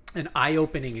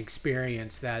eye-opening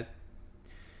experience that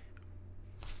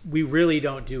we really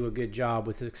don't do a good job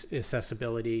with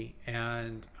accessibility.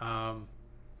 And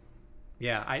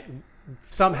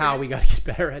somehow we got to get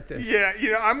better at this. Yeah,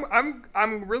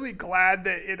 I'm really glad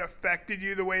that it affected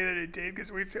you the way that it did,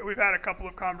 because we've had a couple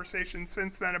of conversations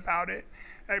since then about it,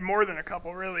 more than a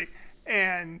couple really,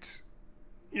 and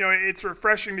it's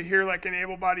refreshing to hear like an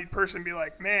able-bodied person be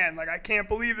like, man, like I can't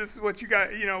believe this is what you got,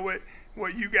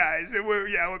 what you guys,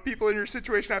 what people in your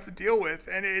situation have to deal with.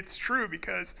 And it's true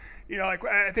because, like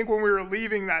I think when we were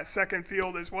leaving that second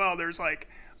field as well, there's like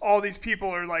all these people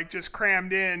are like just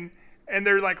crammed in and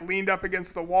they're like leaned up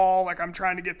against the wall. Like I'm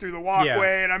trying to get through the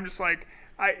walkway and I'm just like,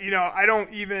 I don't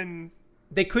even.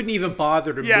 They couldn't even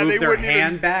bother to move their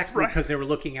hand back because they were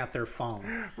looking at their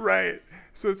phone. Right.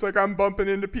 So it's like I'm bumping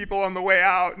into people on the way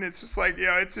out, and it's just like,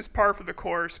 it's just par for the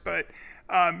course. But,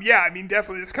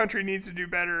 definitely this country needs to do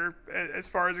better as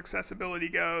far as accessibility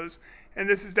goes. And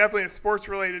this is definitely a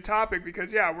sports-related topic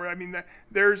because,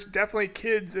 there's definitely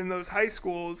kids in those high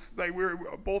schools. Like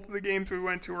both of the games we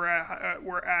went to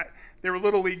they were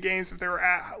Little League games, but they were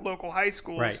at local high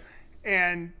schools. Right.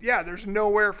 And, there's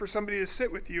nowhere for somebody to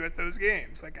sit with you at those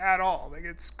games, like at all. Like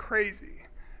it's crazy.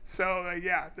 So,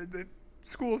 the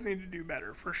schools need to do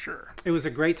better for sure. It was a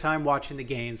great time watching the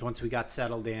games once we got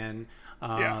settled in.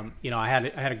 I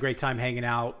had a great time hanging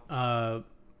out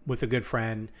with a good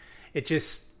friend. It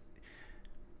just,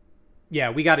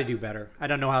 we got to do better. I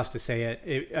don't know how else to say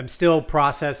it. I'm still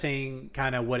processing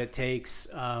kind of what it takes.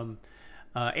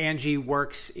 Angie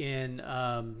works in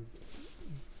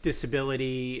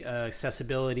disability,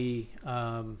 accessibility,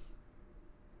 DNR,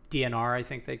 I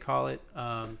think they call it,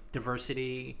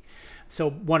 diversity. So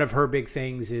one of her big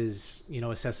things is,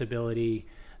 accessibility.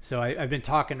 So I've been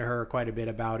talking to her quite a bit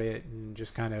about it and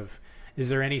just kind of, is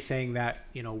there anything that,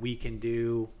 we can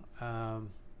do?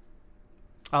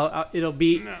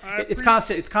 It's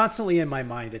constantly in my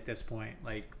mind at this point.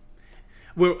 Like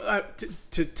we're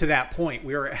to that point,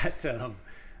 we were at,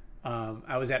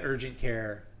 I was at urgent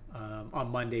care on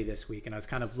Monday this week, and I was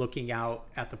kind of looking out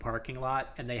at the parking lot,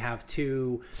 and they have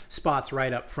 2 spots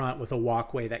right up front with a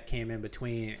walkway that came in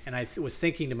between. And I was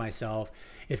thinking to myself,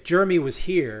 if Jeremy was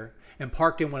here and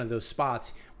parked in one of those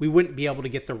spots, we wouldn't be able to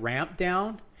get the ramp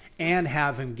down and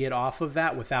have him get off of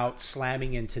that without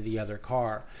slamming into the other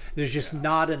car. There's just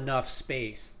not enough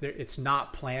space. It's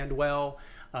not planned well.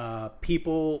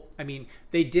 People,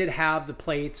 they did have the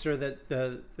plates or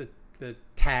the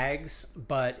tags,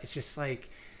 but it's just like,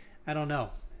 I don't know.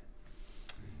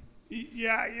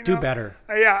 Yeah, do better.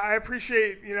 I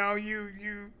appreciate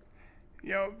you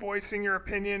voicing your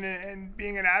opinion and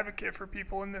being an advocate for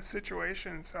people in this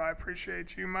situation. So I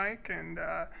appreciate you, Mike. And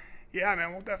we'll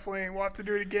have to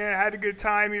do it again. I had a good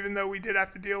time, even though we did have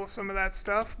to deal with some of that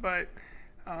stuff. But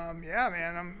I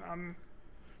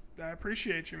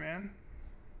appreciate you, man.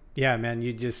 Yeah, man.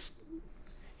 You just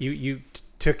you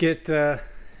took it.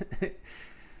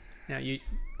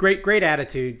 Great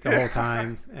attitude the whole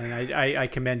time, and I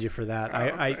commend you for that.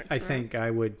 I think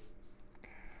I would.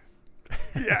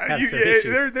 Yeah,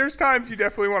 there's times you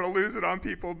definitely want to lose it on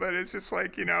people, but it's just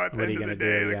like, at the end of the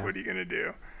day, what are you gonna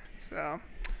do? So,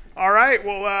 all right,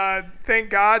 well, thank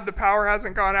God the power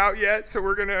hasn't gone out yet, so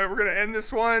we're gonna end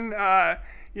this one.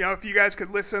 If you guys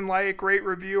could listen, like, rate,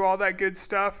 review, all that good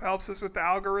stuff helps us with the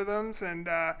algorithms, and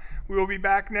we will be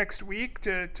back next week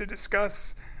to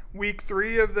discuss Week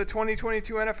 3 of the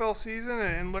 2022 NFL season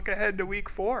and look ahead to Week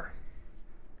 4.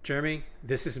 Jeremy,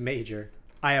 this is major.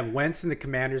 I have Wentz and the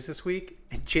Commanders this week,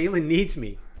 and Jalen needs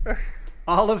me.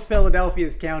 All of Philadelphia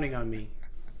is counting on me.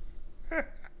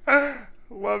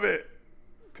 Love it.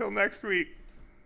 Till next week.